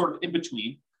loans, they're sort of in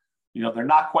between. They're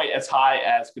not quite as high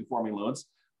as conforming loans,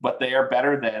 but they are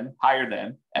higher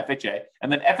than FHA.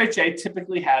 And then FHA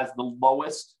typically has the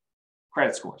lowest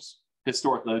credit scores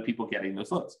historically of people getting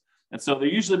those loans. And so they're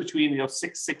usually between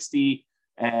 660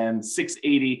 and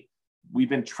 680. We've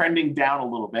been trending down a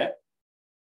little bit,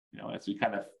 as we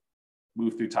kind of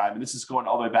move through time. And this is going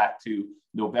all the way back to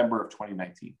November of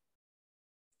 2019.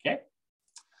 Okay.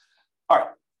 All right.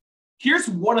 Here's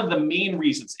one of the main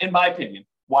reasons, in my opinion,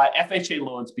 why FHA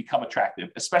loans become attractive,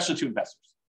 especially to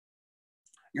investors.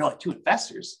 You're like, to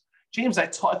investors? James, I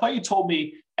thought you told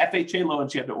me FHA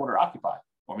loans you have to owner occupy.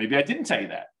 Or maybe I didn't tell you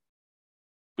that.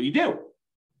 But you do.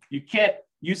 You can't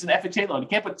use an FHA loan. You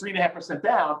can't put 3.5%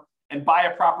 down and buy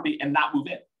a property and not move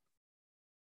in.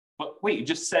 But wait, you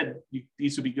just said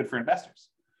these would be good for investors.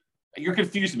 You're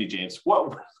confusing me, James.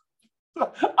 What?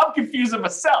 I'm confusing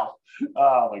myself.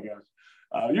 Oh my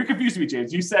gosh. You're confusing me,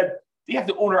 James. You said you have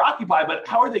to owner occupy, but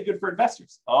how are they good for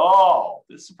investors? Oh,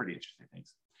 this is pretty interesting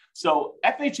things. So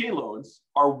FHA loans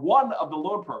are one of the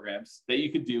loan programs that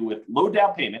you could do with low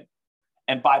down payment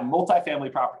and buy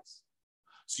multifamily properties.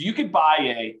 So you could buy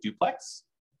a duplex,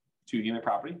 2-unit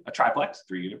property, a triplex,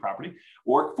 3-unit property,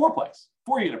 or fourplex,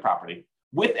 4-unit property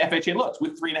with FHA loans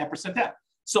with 3.5% down.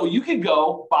 So you can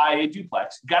go buy a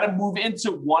duplex, got to move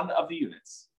into one of the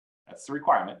units. That's the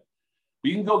requirement. But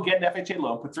you can go get an FHA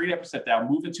loan, put 3.5% down,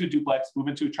 move into a duplex, move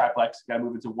into a triplex, got to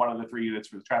move into one of the 3 units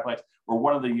for the triplex or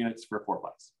one of the units for a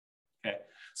fourplex. Okay.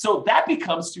 So that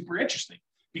becomes super interesting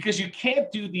because you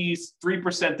can't do these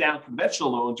 3% down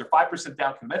conventional loans or 5%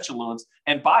 down conventional loans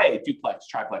and buy a duplex,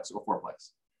 triplex, or fourplex.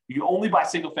 You can only buy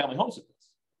single family homes with this.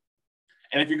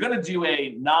 And if you're going to do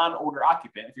a non-owner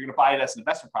occupant, if you're going to buy it as an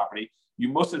investment property, you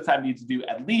most of the time need to do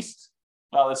at least,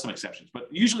 well, there's some exceptions, but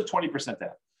usually 20%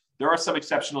 down. There are some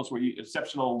exceptional loans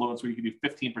where you can do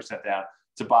 15% down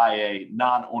to buy a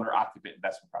non-owner occupant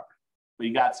investment property. But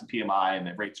you got some PMI and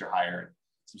the rates are higher and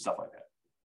some stuff like that.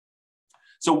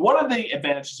 So one of the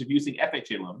advantages of using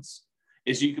FHA loans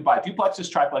is you could buy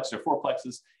duplexes, triplexes, or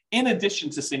fourplexes in addition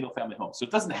to single family homes. So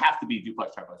it doesn't have to be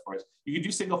duplex, triplex, fourplex. You can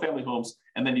do single family homes,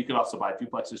 and then you can also buy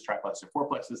duplexes, triplexes, or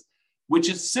fourplexes, which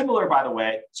is similar, by the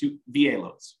way, to VA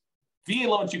loans. VA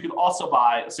loans, you can also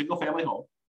buy a single family home,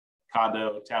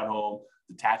 condo, townhome,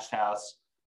 detached house.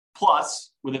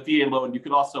 Plus, with a VA loan, you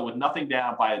could also, with nothing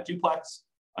down, buy a duplex,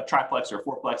 a triplex, or a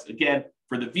fourplex. Again,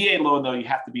 for the VA loan, though, you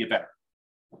have to be a veteran.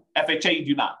 FHA, you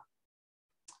do not.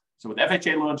 So with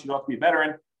FHA loans, you don't have to be a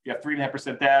veteran. You have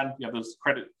 3.5% down. You have those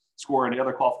credit score and the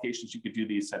other qualifications. You could do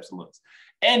these types of loans.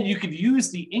 And you could use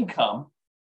the income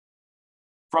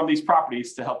from these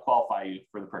properties to help qualify you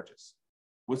for the purchase.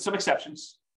 With some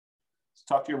exceptions.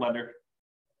 So talk to your lender.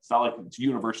 It's not like it's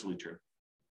universally true.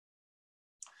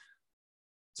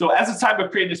 So as of the time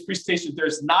of creating this presentation,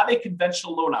 there's not a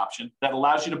conventional loan option that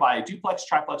allows you to buy a duplex,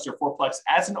 triplex, or fourplex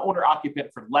as an owner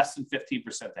occupant for less than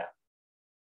 15% down.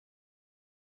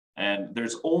 And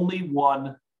there's only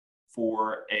one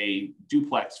for a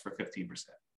duplex for 15%.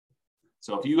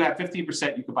 So if you have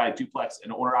 15%, you can buy a duplex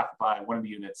and owner occupy one of the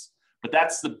units, but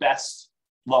that's the best,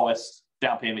 lowest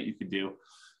down payment you can do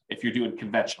if you're doing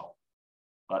conventional.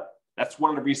 But that's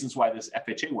one of the reasons why this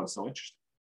FHA one's so interesting.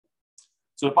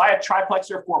 So to buy a triplex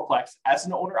or a fourplex as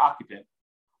an owner occupant,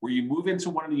 where you move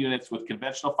into one of the units with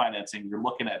conventional financing, you're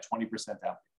looking at 20% down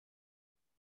payment.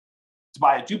 To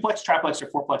buy a duplex, triplex, or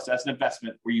fourplex as an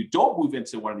investment, where you don't move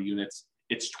into one of the units,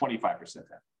 it's 25%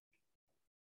 down,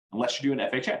 unless you're doing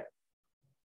FHA.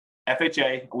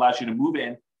 FHA allows you to move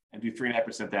in and do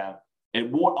 3.5% down. It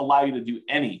won't allow you to do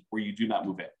any where you do not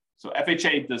move in. So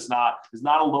FHA is not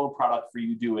a loan product for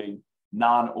you doing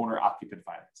non-owner occupant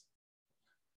financing.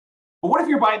 But what if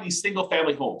you're buying these single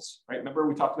family homes, right? Remember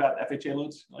we talked about FHA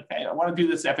loans? Like, hey, I want to do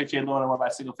this FHA loan. I want to buy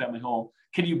a single family home.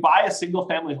 Can you buy a single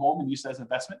family home and use it as an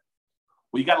investment?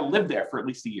 Well, you got to live there for at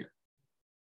least a year.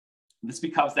 And this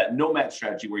becomes that nomad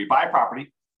strategy where you buy a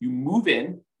property, you move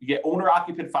in, you get owner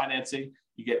occupant financing,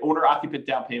 you get owner occupant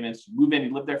down payments, you move in,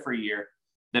 you live there for a year.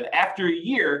 Then after a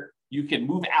year, you can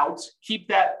move out, keep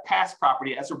that past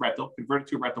property as a rental, convert it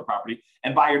to a rental property,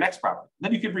 and buy your next property. And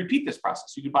then you can repeat this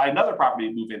process. You could buy another property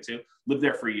to move into, live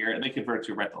there for a year, and then convert it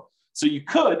to a rental. So you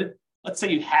could, let's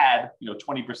say you had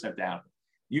 20% down.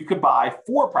 You could buy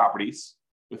 4 properties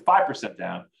with 5%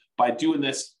 down by doing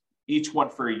this each one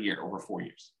for a year over 4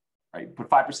 years. Right? Put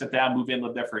 5% down, move in,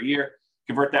 live there for a year,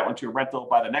 convert that one to a rental,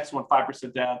 buy the next one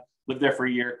 5% down, live there for a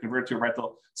year, convert it to a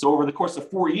rental. So over the course of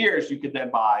 4 years, you could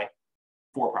then buy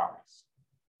 4 properties.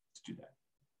 Let's do that.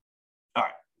 All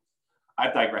right.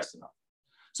 I've digressed enough.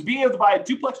 So being able to buy a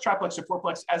duplex, triplex, or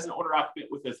fourplex as an owner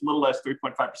occupant with as little as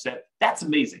 3.5%, that's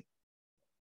amazing.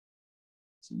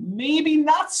 So maybe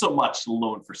not so much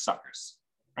loan for suckers,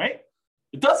 right?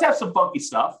 It does have some funky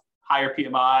stuff, higher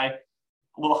PMI,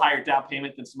 a little higher down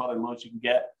payment than some other loans you can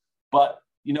get. But,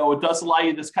 it does allow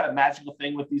you this kind of magical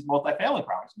thing with these multifamily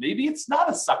properties. Maybe it's not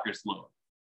a sucker's loan.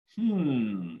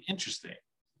 Interesting.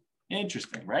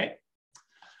 Interesting, right?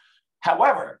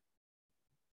 However,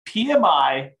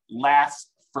 PMI lasts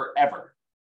forever.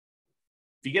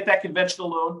 If you get that conventional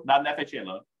loan, not an FHA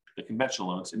loan, the conventional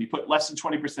loans, and you put less than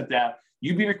 20% down,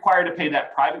 you'd be required to pay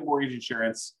that private mortgage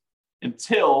insurance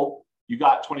until you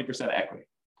got 20% equity.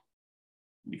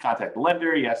 You contact the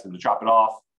lender, you ask them to drop it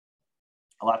off.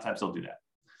 A lot of times they'll do that.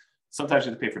 Sometimes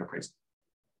you have to pay for an appraisal.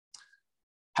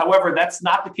 However, that's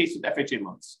not the case with FHA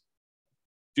loans.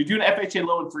 If you do an FHA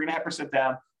loan, 3.5%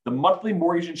 down, the monthly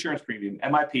mortgage insurance premium,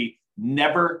 MIP,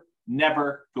 never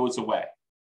goes away.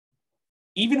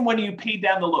 Even when you pay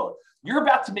down the loan, you're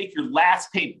about to make your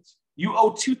last payment. You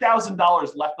owe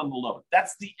 $2,000 left on the loan.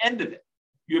 That's the end of it.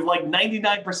 You have like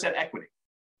 99% equity.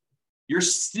 You're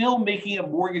still making a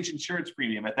mortgage insurance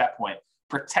premium at that point,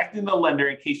 protecting the lender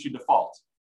in case you default.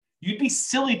 You'd be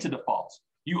silly to default.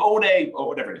 You own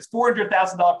whatever it is,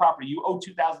 $400,000 property, you owe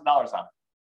 $2,000 on it.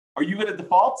 Are you going to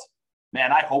default?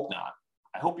 Man, I hope not.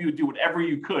 I hope you would do whatever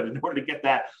you could in order to get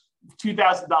that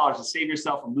 $2,000 to save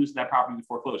yourself from losing that property to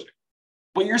foreclosure.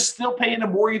 But you're still paying a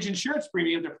mortgage insurance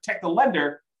premium to protect the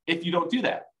lender if you don't do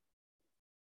that.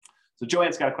 So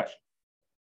Joanne's got a question.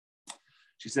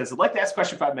 She says, I'd like to ask a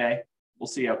question if I may. We'll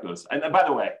see how it goes. And by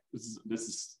the way,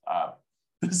 this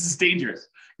is dangerous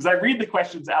because I read the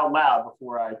questions out loud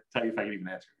before I tell you if I can even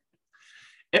answer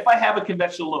it. If I have a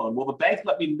conventional loan, will the bank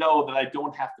let me know that I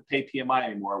don't have to pay PMI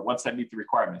anymore once I meet the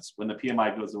requirements when the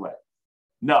PMI goes away?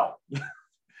 No.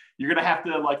 You're going to have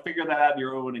to figure that out on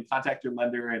your own and contact your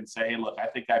lender and say, hey, look, I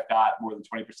think I've got more than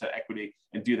 20% equity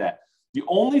and do that. The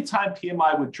only time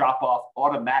PMI would drop off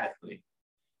automatically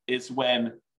is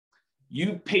when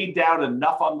you paid down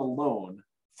enough on the loan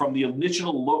from the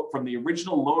original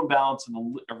loan balance and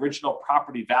the original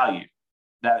property value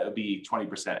that it would be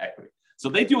 20% equity. So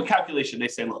they do a calculation. They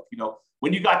say, look,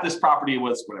 when you got this property, it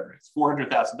was whatever it's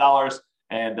 $400,000,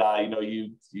 and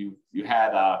you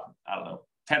had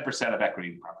 10% of equity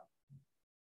in the property.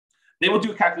 They will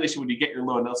do a calculation when you get your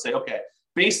loan. They'll say, okay,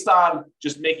 based on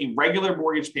just making regular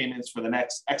mortgage payments for the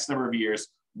next X number of years,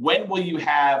 when will you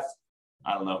have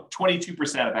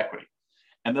 22% of equity?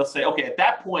 And they'll say, okay, at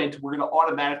that point, we're going to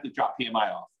automatically drop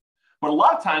PMI off. But a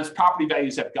lot of times, property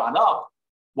values have gone up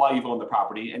while you've owned the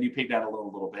property, and you paid down a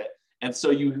little bit. And so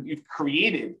you've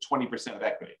created 20% of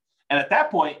equity. And at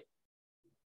that point,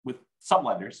 with some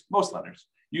lenders, most lenders,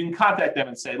 you can contact them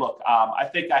and say, look, I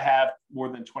think I have more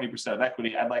than 20% of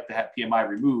equity. I'd like to have PMI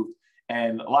removed.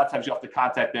 And a lot of times you have to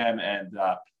contact them and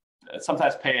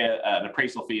sometimes pay an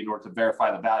appraisal fee in order to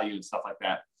verify the value and stuff like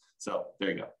that. So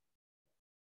there you go.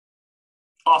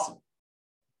 Awesome.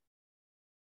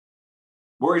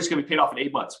 Mortgage is going to be paid off in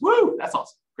 8 months. Woo! That's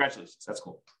awesome. Congratulations. That's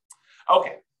cool.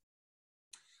 Okay.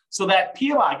 So that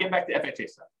PMI, getting back to FHA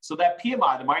stuff. So that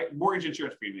PMI, the mortgage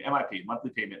insurance premium, MIP, monthly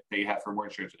payment that you have for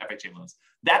mortgage insurance with FHA loans,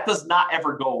 that does not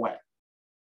ever go away,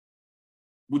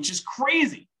 which is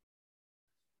crazy.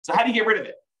 So how do you get rid of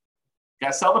it? You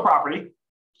got to sell the property.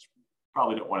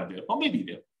 Probably don't want to do it. Well, maybe you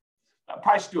do.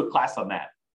 Probably should do a class on that.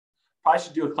 Probably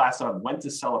should do a class on when to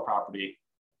sell a property,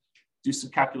 do some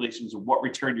calculations of what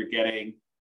return you're getting.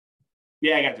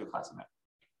 Yeah, I got to do a class on that.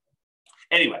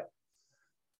 Anyway,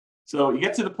 so you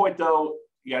get to the point, though,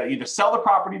 you got to either sell the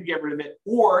property to get rid of it,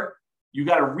 or you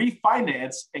got to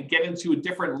refinance and get into a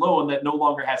different loan that no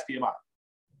longer has PMI.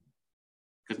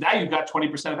 Because now you've got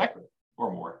 20% of equity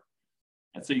or more.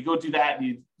 And so you go do that and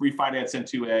you refinance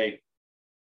into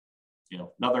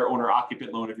another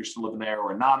owner-occupant loan if you're still living there,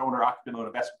 or a non-owner occupant loan,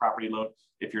 investment property loan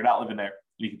if you're not living there.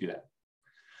 You can do that.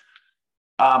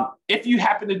 If you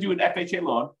happen to do an FHA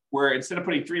loan where instead of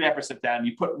putting 3.5% down,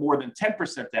 you put more than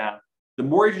 10% down, the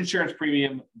mortgage insurance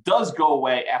premium does go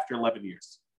away after 11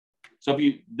 years. So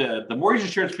if the mortgage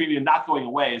insurance premium not going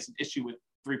away is an issue with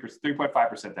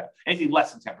 3.5% down, anything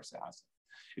less than 10%, honestly.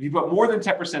 If you put more than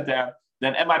 10% down,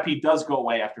 then MIP does go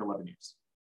away after 11 years.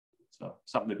 So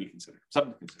something to consider.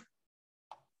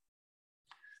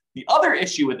 The other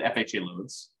issue with FHA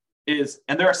loans is,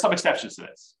 and there are some exceptions to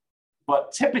this,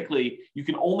 but typically you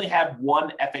can only have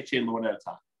one FHA loan at a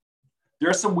time. There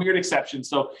are some weird exceptions.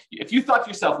 So if you thought to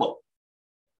yourself, look,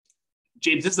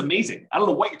 James, this is amazing. I don't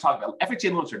know what you're talking about.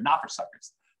 FHA loans are not for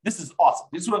suckers. This is awesome.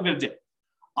 This is what I'm going to do.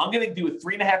 I'm going to do a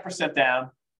 3.5%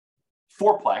 down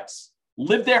fourplex,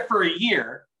 live there for a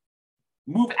year,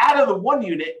 move out of the one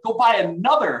unit, go buy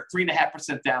another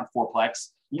 3.5% down fourplex,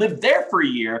 live there for a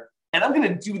year, and I'm going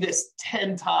to do this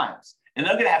 10 times. And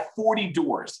I'm going to have 40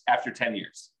 doors after 10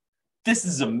 years. This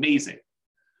is amazing.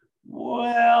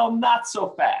 Well, not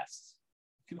so fast.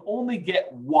 You can only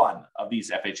get one of these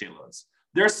FHA loans.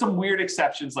 There's some weird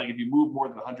exceptions, like if you move more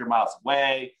than 100 miles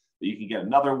away, that you can get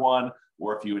another one.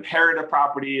 Or if you inherit a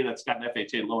property that's got an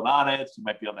FHA loan on it, you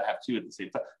might be able to have two at the same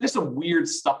time. There's some weird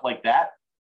stuff like that.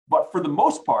 But for the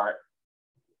most part,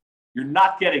 you're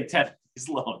not getting 10 of these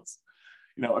loans.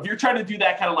 If you're trying to do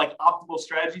that kind of like optimal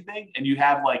strategy thing, and you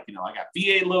have I got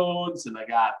VA loans and I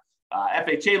got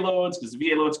FHA loans, because the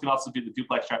VA loans can also be the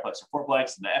duplex, triplex, or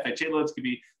fourplex, and the FHA loans can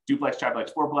be duplex,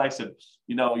 triplex, fourplex. And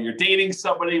you're dating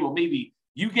somebody, well, maybe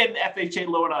you get an FHA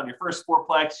loan on your first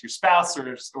fourplex, your spouse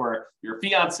or your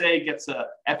fiance gets a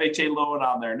FHA loan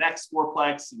on their next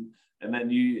fourplex, and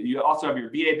then you also have your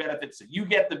VA benefits. So you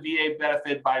get the VA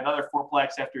benefit by another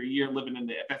fourplex after a year living in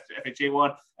the FHA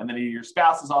one, and then your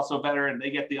spouse is also better and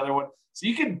they get the other one. So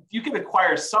you can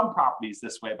acquire some properties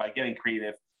this way by getting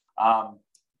creative,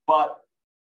 but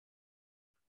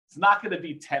it's not going to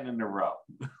be 10 in a row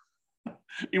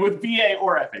with VA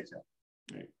or FHA.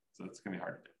 Right? So it's going to be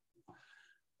hard to do.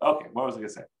 Okay, what was I going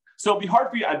to say? So it'd be hard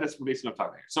for you. That's basically what I'm talking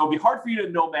about here. So it'd be hard for you to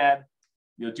nomad,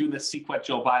 doing this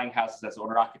sequential buying houses as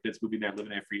owner occupants, moving there, living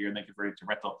there for a year, and then converting to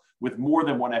rental with more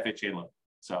than one FHA loan.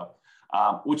 So,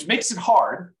 which makes it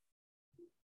hard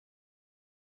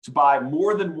to buy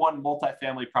more than one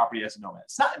multifamily property as a nomad.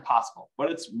 It's not impossible,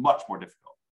 but it's much more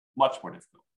difficult. Much more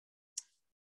difficult.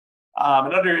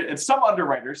 And some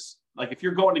underwriters, like if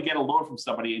you're going to get a loan from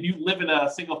somebody and you live in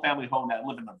a single family home that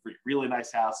live in a really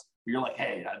nice house, you're like,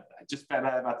 hey, I just found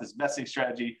out about this vesting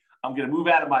strategy. I'm going to move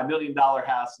out of my $1 million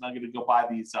house and I'm going to go buy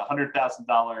these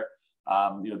 $100,000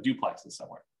 duplexes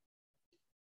somewhere.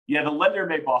 Yeah, the lender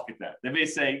may balk at that. They may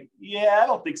say, yeah, I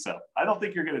don't think so. I don't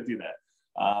think you're going to do that.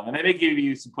 And they may give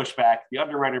you some pushback. The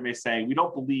underwriter may say, we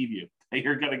don't believe you that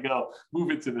you're going to go move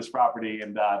into this property.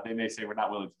 And they may say, we're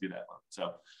not willing to do that loan.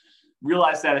 So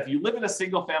realize that if you live in a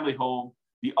single family home,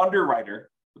 the underwriter,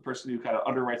 the person who kind of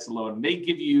underwrites the loan, may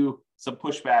give you some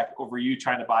pushback over you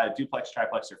trying to buy a duplex,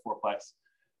 triplex, or fourplex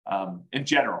in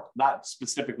general, not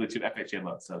specifically to an FHA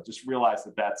loan. So just realize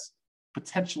that that's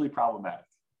potentially problematic.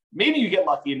 Maybe you get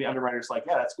lucky and the underwriter's like,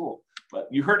 yeah, that's cool. But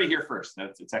you heard it here first.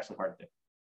 It's actually hard to do.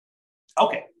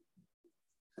 Okay.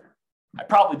 I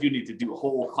probably do need to do a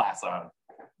whole class on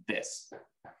this,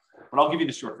 but I'll give you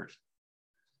the short version.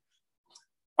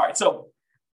 All right, so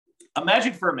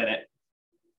imagine for a minute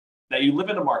that you live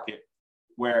in a market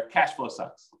where cash flow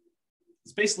sucks.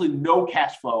 There's basically no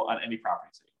cash flow on any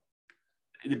property.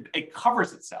 It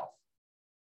covers itself,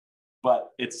 but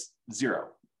it's zero,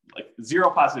 like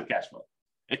zero positive cash flow.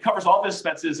 It covers all the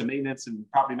expenses and maintenance and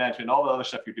property management, all the other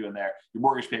stuff you're doing there, your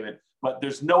mortgage payment, but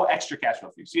there's no extra cash flow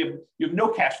for you. So you have no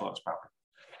cash flow on this property.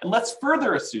 And let's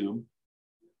further assume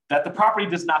that the property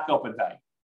does not go up in value.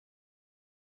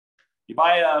 You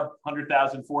buy a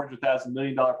 $100,000, $400,000, $1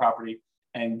 million property,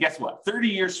 and guess what? 30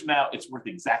 years from now, it's worth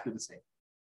exactly the same.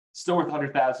 Still worth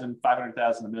 100,000,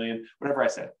 500,000, $1 million, whatever I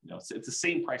said. It's the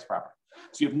same price property.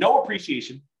 So you have no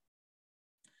appreciation,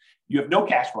 you have no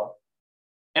cash flow,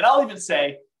 and I'll even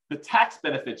say the tax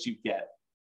benefits you get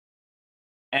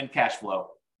and cash flow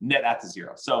net out to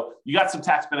zero. So you got some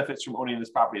tax benefits from owning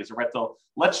this property as a rental.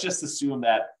 Let's just assume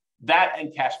that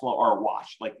and cash flow are a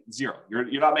wash, like zero.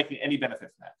 You're not making any benefit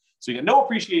from that. So you get no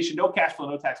appreciation, no cash flow,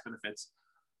 no tax benefits,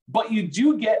 but you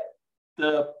do get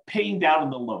the paying down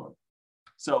on the loan.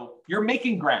 So you're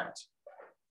making ground.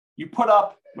 You put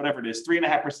up whatever it is,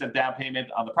 3.5% down payment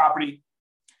on the property,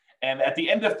 And at the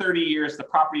end of 30 years, the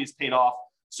property is paid off.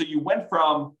 So you went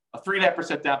from a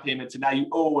 3.5% down payment to now you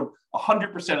own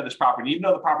 100% of this property. Even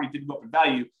though the property didn't go up in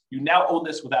value, you now own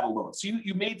this without a loan. So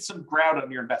you made some ground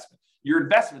on your investment. Your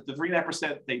investment, the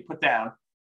 3.5% they put down,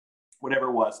 whatever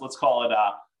it was, let's call it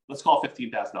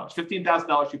 $15,000.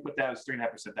 $15,000 you put down is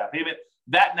 3.5% down payment.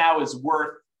 That now is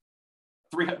worth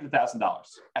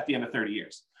 $300,000 at the end of 30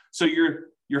 years. So your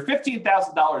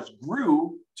 $15,000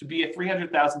 grew to be a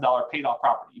 $300,000 paid off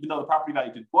property, even though the property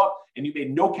value didn't go up and you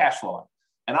made no cash flow on it.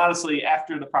 And honestly,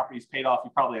 after the property is paid off,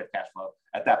 you probably have cash flow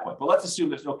at that point. But let's assume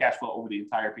there's no cash flow over the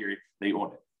entire period they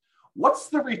owned it. What's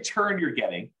the return you're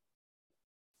getting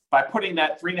by putting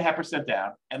that 3.5%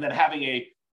 down and then having a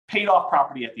paid off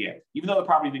property at the end, even though the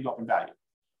property didn't go up in value?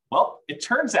 Well, it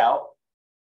turns out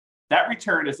that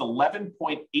return is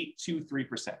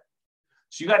 11.823%.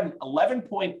 So you got an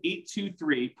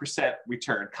 11.823%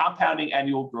 return, compounding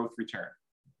annual growth return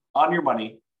on your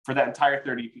money for that entire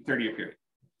 30-year period.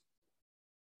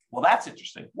 Well, that's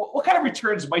interesting. What kind of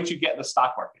returns might you get in the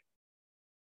stock market?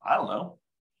 I don't know.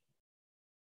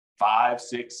 5,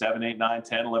 6, 7, 8, 9,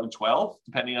 10, 11, 12,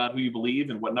 depending on who you believe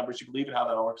and what numbers you believe and how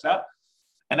that all works out.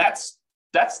 And that's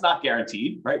not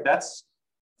guaranteed, right? That's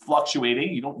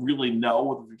fluctuating. You don't really know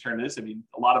what the return is. I mean,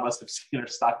 a lot of us have seen our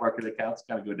stock market accounts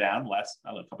kind of go down the last,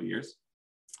 I don't know, couple of years.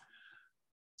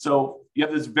 So you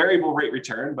have this variable rate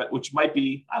return, but which might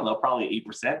be, I don't know, probably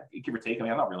 8%, give or take. I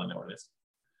mean, I don't really know what it is.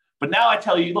 But now I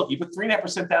tell you, look, you put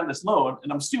 3.5% down this loan,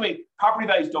 and I'm assuming property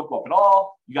values don't go up at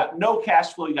all. You got no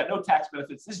cash flow. You got no tax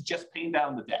benefits. This is just paying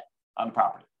down the debt on the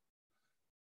property.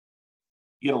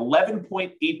 You get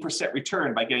 11.8%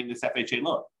 return by getting this FHA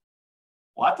loan.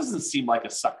 Well, that doesn't seem like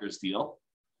a sucker's deal.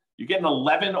 You're getting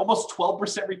 11, almost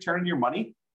 12% return on your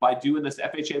money by doing this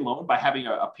FHA loan, by having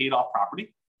a paid off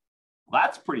property. Well,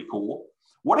 that's pretty cool.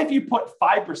 What if you put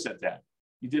 5% down?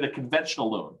 You did a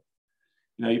conventional loan.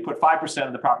 You know, you put 5%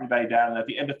 of the property value down, and at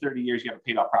the end of 30 years, you have a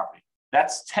paid off property.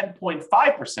 That's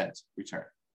 10.5% return.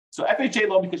 So FHA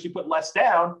loan, because you put less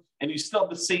down and you still have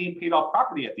the same paid off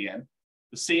property at the end,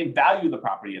 the same value of the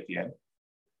property at the end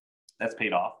that's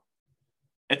paid off,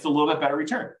 it's a little bit better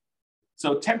return.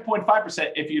 So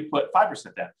 10.5% if you put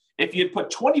 5% down. If you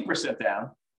put 20% down,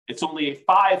 it's only a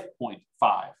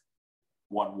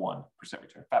 5.511%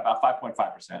 return, about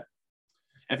 5.5%.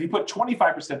 If you put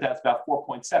 25% down, it's about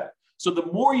 4.7. So the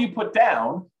more you put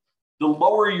down, the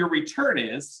lower your return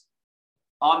is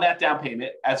on that down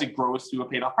payment as it grows to a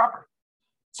paid off property.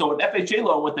 So an FHA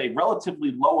loan with a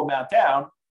relatively low amount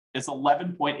down is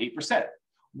 11.8%.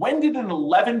 When did an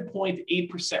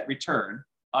 11.8% return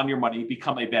on your money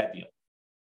become a bad deal?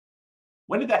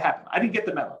 When did that happen? I didn't get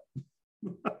the memo.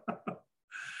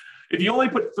 If you only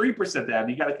put 3% down,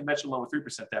 you got a conventional loan with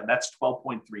 3% down, that's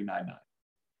 12.399.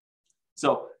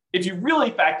 So if you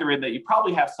really factor in that, you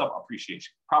probably have some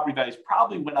appreciation. Property values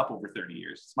probably went up over 30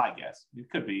 years. It's my guess. It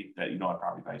could be that you don't have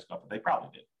property values go up, but they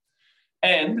probably did.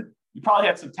 And you probably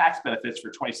had some tax benefits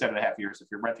for 27 and a half years. If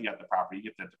you're renting out the property, you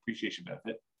get that depreciation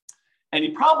benefit. And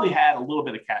you probably had a little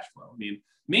bit of cash flow. I mean,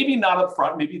 maybe not up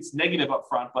front, maybe it's negative up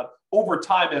front, but over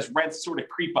time, as rents sort of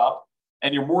creep up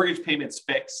and your mortgage payment's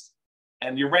fixed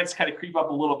and your rents kind of creep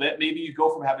up a little bit, maybe you go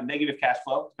from having negative cash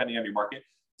flow, depending on your market,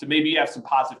 to maybe you have some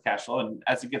positive cash flow. And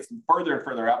as it gets further and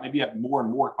further out, maybe you have more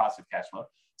and more positive cash flow.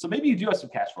 So maybe you do have some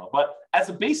cash flow, but as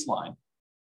a baseline,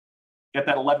 get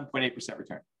that 11.8%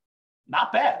 return.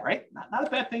 Not bad, right? Not a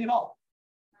bad thing at all.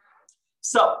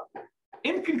 So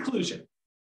in conclusion,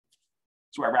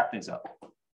 that's where I wrap things up.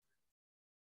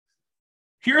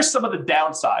 Here are some of the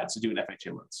downsides to doing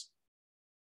FHA loans.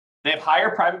 They have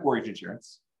higher private mortgage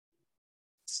insurance.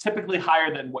 It's typically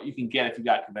higher than what you can get if you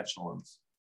got conventional loans.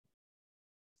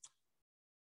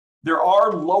 There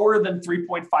are lower than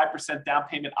 3.5% down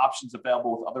payment options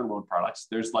available with other loan products.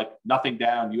 There's like nothing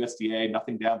down USDA,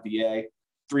 nothing down VA,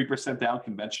 3% down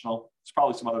conventional. There's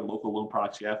probably some other local loan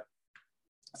products you have.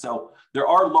 So there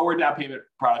are lower down payment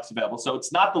products available. So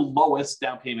it's not the lowest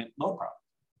down payment loan product.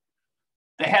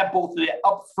 They have both the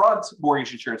upfront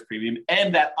mortgage insurance premium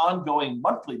and that ongoing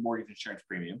monthly mortgage insurance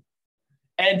premium.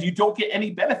 And you don't get any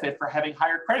benefit for having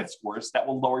higher credit scores that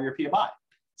will lower your PMI.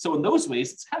 So in those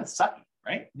ways, it's kind of sucky,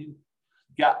 right? I mean,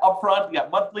 you got upfront, you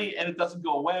got monthly, and it doesn't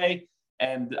go away.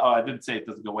 And I didn't say it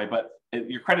doesn't go away, but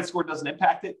your credit score doesn't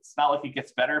impact it. It's not like it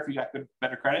gets better if you got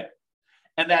better credit.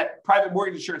 And that private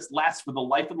mortgage insurance lasts for the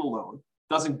life of the loan,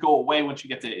 doesn't go away once you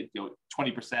get to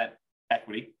 20%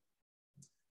 equity.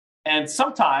 And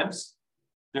sometimes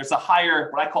there's a higher,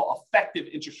 what I call effective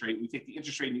interest rate. We take the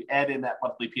interest rate and you add in that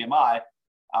monthly PMI.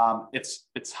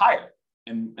 It's higher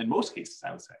in most cases,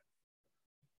 I would say.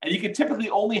 And you can typically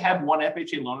only have one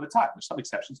FHA loan at a time. There's some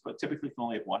exceptions, but typically you can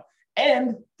only have one.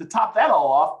 And to top that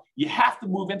all off, you have to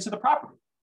move into the property.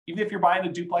 Even if you're buying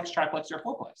a duplex, triplex, or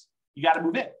fourplex, you got to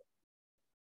move in.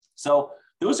 So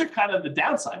those are kind of the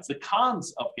downsides, the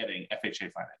cons of getting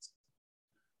FHA financing.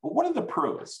 But what are the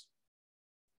pros?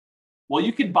 Well,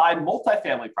 you can buy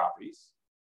multifamily properties,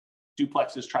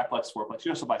 duplexes, triplex, fourplex.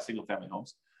 You also buy single family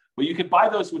homes, but you can buy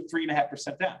those with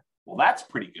 3.5% down. Well, that's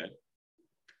pretty good.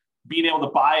 Being able to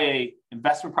buy a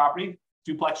investment property,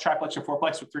 duplex, triplex, or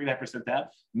fourplex with 3.5% down.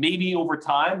 Maybe over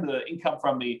time, the income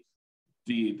from the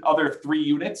other 3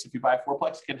 units, if you buy a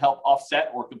fourplex, can help offset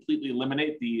or completely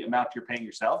eliminate the amount you're paying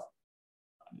yourself.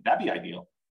 That'd be ideal.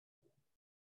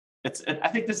 I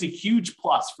think this is a huge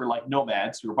plus for like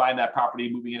nomads who are buying that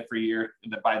property, moving in for a year,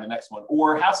 and then buying the next one,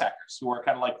 or house hackers who are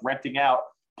kind of like renting out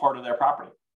part of their property.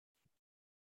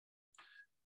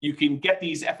 You can get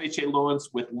these FHA loans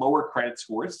with lower credit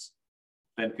scores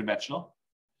than conventional.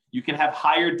 You can have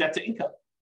higher debt to income.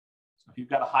 So if you've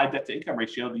got a high debt to income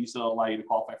ratio, these will allow you to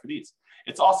qualify for these.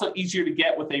 It's also easier to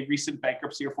get with a recent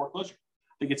bankruptcy or foreclosure.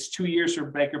 I think it's 2 years for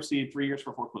bankruptcy and 3 years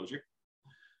for foreclosure.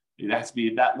 It has to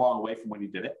be that long away from when you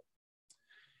did it.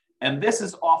 And this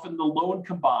is often the loan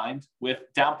combined with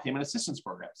down payment assistance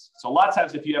programs. So a lot of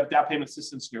times if you have down payment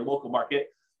assistance in your local market,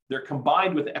 they're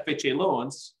combined with FHA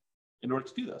loans in order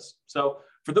to do this. So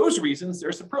for those reasons,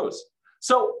 there's some pros.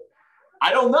 So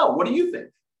I don't know. What do you think?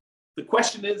 The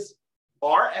question is,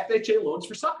 are FHA loans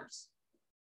for suckers?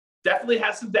 Definitely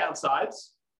has some downsides,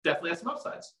 definitely has some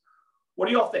upsides. What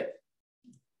do you all think?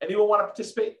 Anyone want to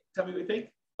participate? Tell me what you think.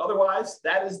 Otherwise,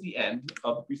 that is the end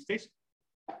of the presentation.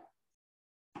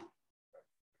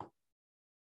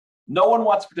 No one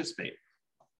wants to participate.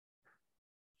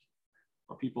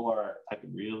 Or people are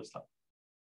typing real stuff.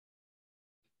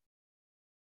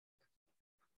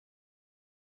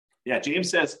 Yeah, James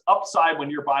says upside when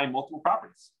you're buying multiple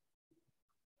properties.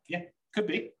 Yeah, could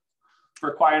be.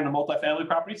 For acquiring the multifamily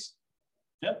properties.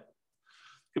 Yeah,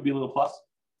 could be a little plus.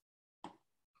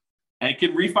 And you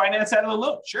can refinance out of the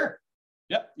loan. Sure.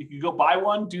 Yep, you can go buy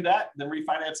one, do that, then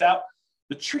refinance out.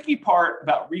 The tricky part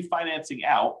about refinancing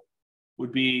out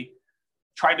would be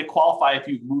trying to qualify if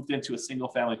you've moved into a single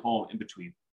family home in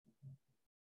between.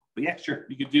 But yeah, sure,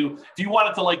 you could do, if you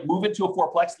wanted to like move into a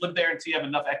fourplex, live there until you have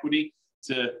enough equity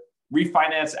to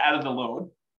refinance out of the loan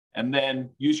and then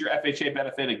use your FHA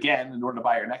benefit again in order to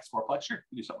buy your next fourplex, sure, you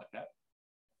can do something like that.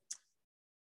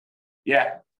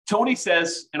 Yeah, Tony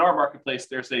says in our marketplace,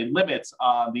 there's a limit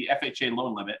on the FHA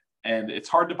loan limit, and it's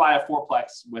hard to buy a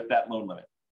fourplex with that loan limit.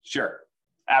 Sure,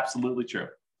 absolutely true.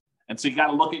 And so you got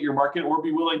to look at your market or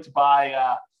be willing to buy,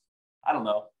 I don't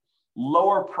know,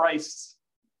 lower priced,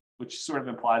 which sort of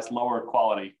implies lower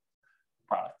quality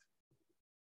product.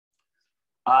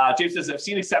 James says, I've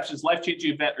seen exceptions,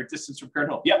 life-changing event or distance from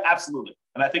current home. Yep, absolutely.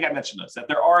 And I think I mentioned this, that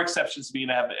there are exceptions to being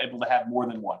able to have more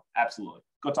than one. Absolutely.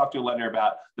 Go talk to a lender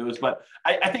about those. But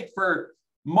I think for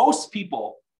most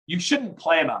people, you shouldn't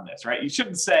plan on this, right? You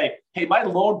shouldn't say, hey, my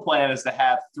loan plan is to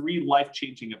have 3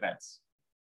 life-changing events.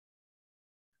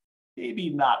 Maybe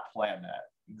not plan that.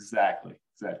 Exactly.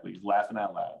 He's laughing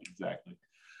out loud. Exactly.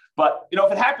 But,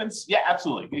 if it happens, yeah,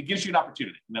 absolutely. It gives you an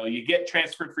opportunity. You get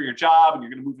transferred for your job and you're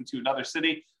going to move into another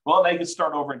city. Well, then you can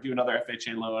start over and do another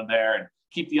FHA loan there and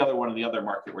keep the other one in the other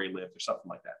market where you live or something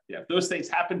like that. Yeah, if those things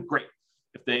happen, great.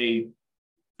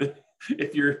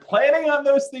 If you're planning on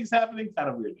those things happening, kind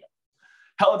of weird.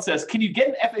 Helen says, can you get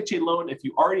an FHA loan if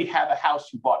you already have a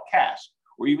house you bought cash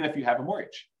or even if you have a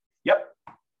mortgage? Yep,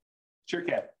 sure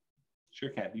can. Sure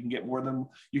can. You can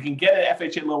get an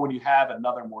FHA loan when you have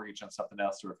another mortgage on something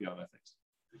else or a few other things.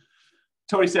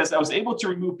 Tony says, I was able to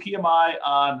remove PMI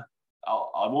on,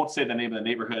 I won't say the name of the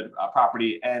neighborhood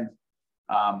property, and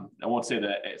I won't say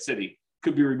the city,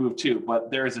 could be removed too,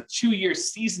 but there is a 2-year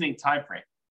seasoning time frame.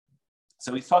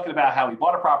 So he's talking about how he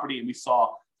bought a property and we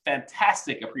saw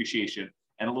fantastic appreciation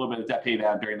and a little bit of debt pay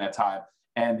down during that time.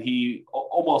 And he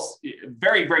almost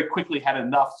very, very quickly had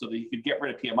enough so that he could get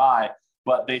rid of PMI.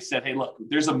 But they said, hey, look,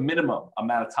 there's a minimum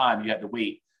amount of time you had to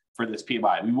wait for this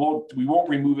PMI. We won't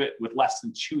remove it with less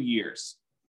than 2 years.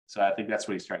 So I think that's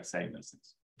what he's trying to say in those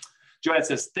things. Joanne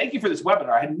says, thank you for this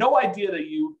webinar. I had no idea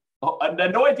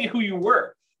who you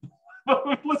were.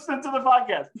 Listen to the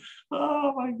podcast.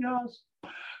 Oh my gosh.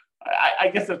 I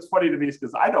guess that's funny to me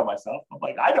because I know myself. I'm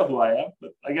like, I know who I am,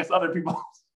 but I guess other people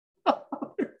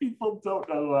don't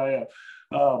know who I am.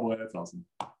 Oh boy, that's awesome.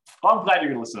 Well, I'm glad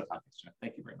you're going to listen to the podcast, John.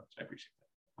 Thank you very much. I appreciate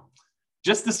that.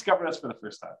 Just discovered us for the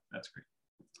first time. That's great.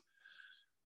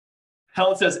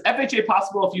 Helen says, FHA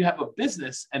possible if you have a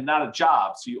business and not a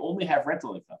job, so you only have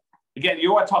rental income. Again,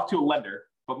 you want to talk to a lender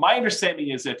But my understanding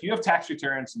is if you have tax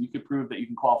returns and you can prove that you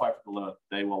can qualify for the loan,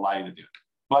 they will allow you to do it.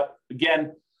 But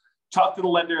again, talk to the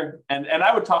lender. And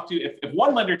I would talk to, if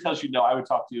one lender tells you no, I would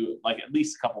talk to like at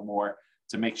least a couple more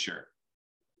to make sure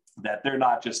that they're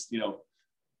not just,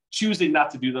 choosing not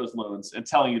to do those loans and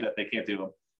telling you that they can't do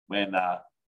them when,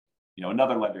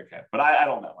 another lender can. But I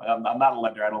don't know. I'm not a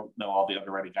lender. I don't know all the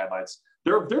underwriting guidelines.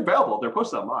 They're available. They're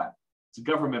posted online. It's a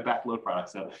government-backed loan product.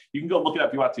 So you can go look it up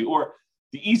if you want to. Or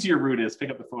the easier route is pick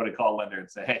up the phone and call a lender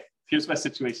and say, hey, here's my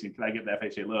situation. Can I get an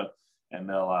FHA loan? And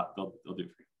they'll do it for you.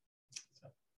 So.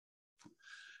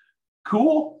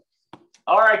 Cool.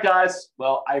 All right, guys.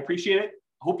 Well, I appreciate it.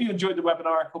 Hope you enjoyed the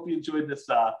webinar. Hope you enjoyed this,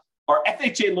 our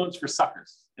FHA Loans for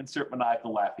Suckers. Insert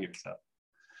maniacal laugh here. So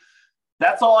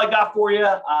that's all I got for you.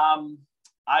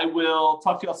 I will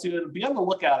talk to you all soon. Be on the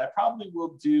lookout. I probably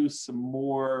will do some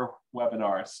more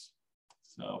webinars.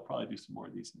 So I'll probably do some more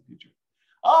of these in the future.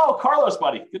 Oh, Carlos,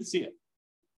 buddy. Good to see you.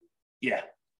 Yeah,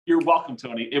 you're welcome,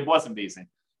 Tony. It was amazing.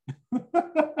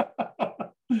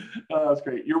 That's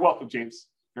great. You're welcome, James.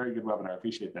 Very good webinar. I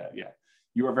appreciate that. Yeah,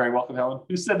 you are very welcome, Helen.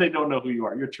 Who said they don't know who you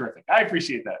are? You're terrific. I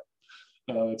appreciate that.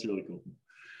 That's really cool.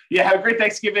 Yeah, have a great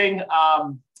Thanksgiving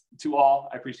to all.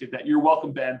 I appreciate that. You're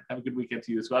welcome, Ben. Have a good weekend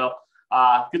to you as well.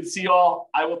 Good to see you all.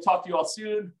 I will talk to you all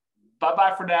soon.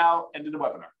 Bye-bye for now. End of the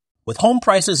webinar. With home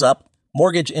prices up,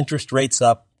 mortgage interest rates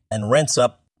up, and rents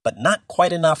up, but not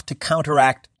quite enough to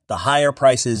counteract the higher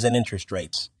prices and interest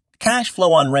rates, cash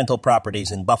flow on rental properties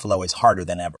in Buffalo is harder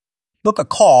than ever. Book a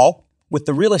call with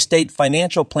the Real Estate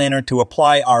Financial Planner to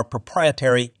apply our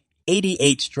proprietary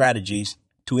 88 strategies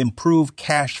to improve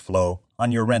cash flow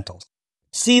on your rentals.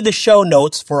 See the show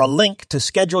notes for a link to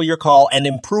schedule your call and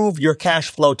improve your cash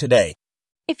flow today.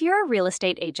 If you're a real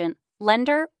estate agent,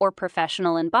 lender, or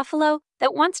professional in Buffalo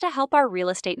that wants to help our real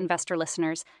estate investor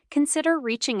listeners, consider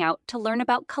reaching out to learn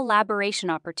about collaboration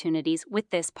opportunities with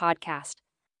this podcast.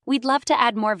 We'd love to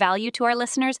add more value to our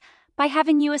listeners by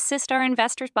having you assist our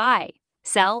investors buy,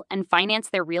 sell, and finance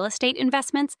their real estate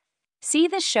investments. See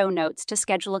the show notes to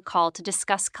schedule a call to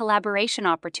discuss collaboration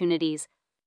opportunities.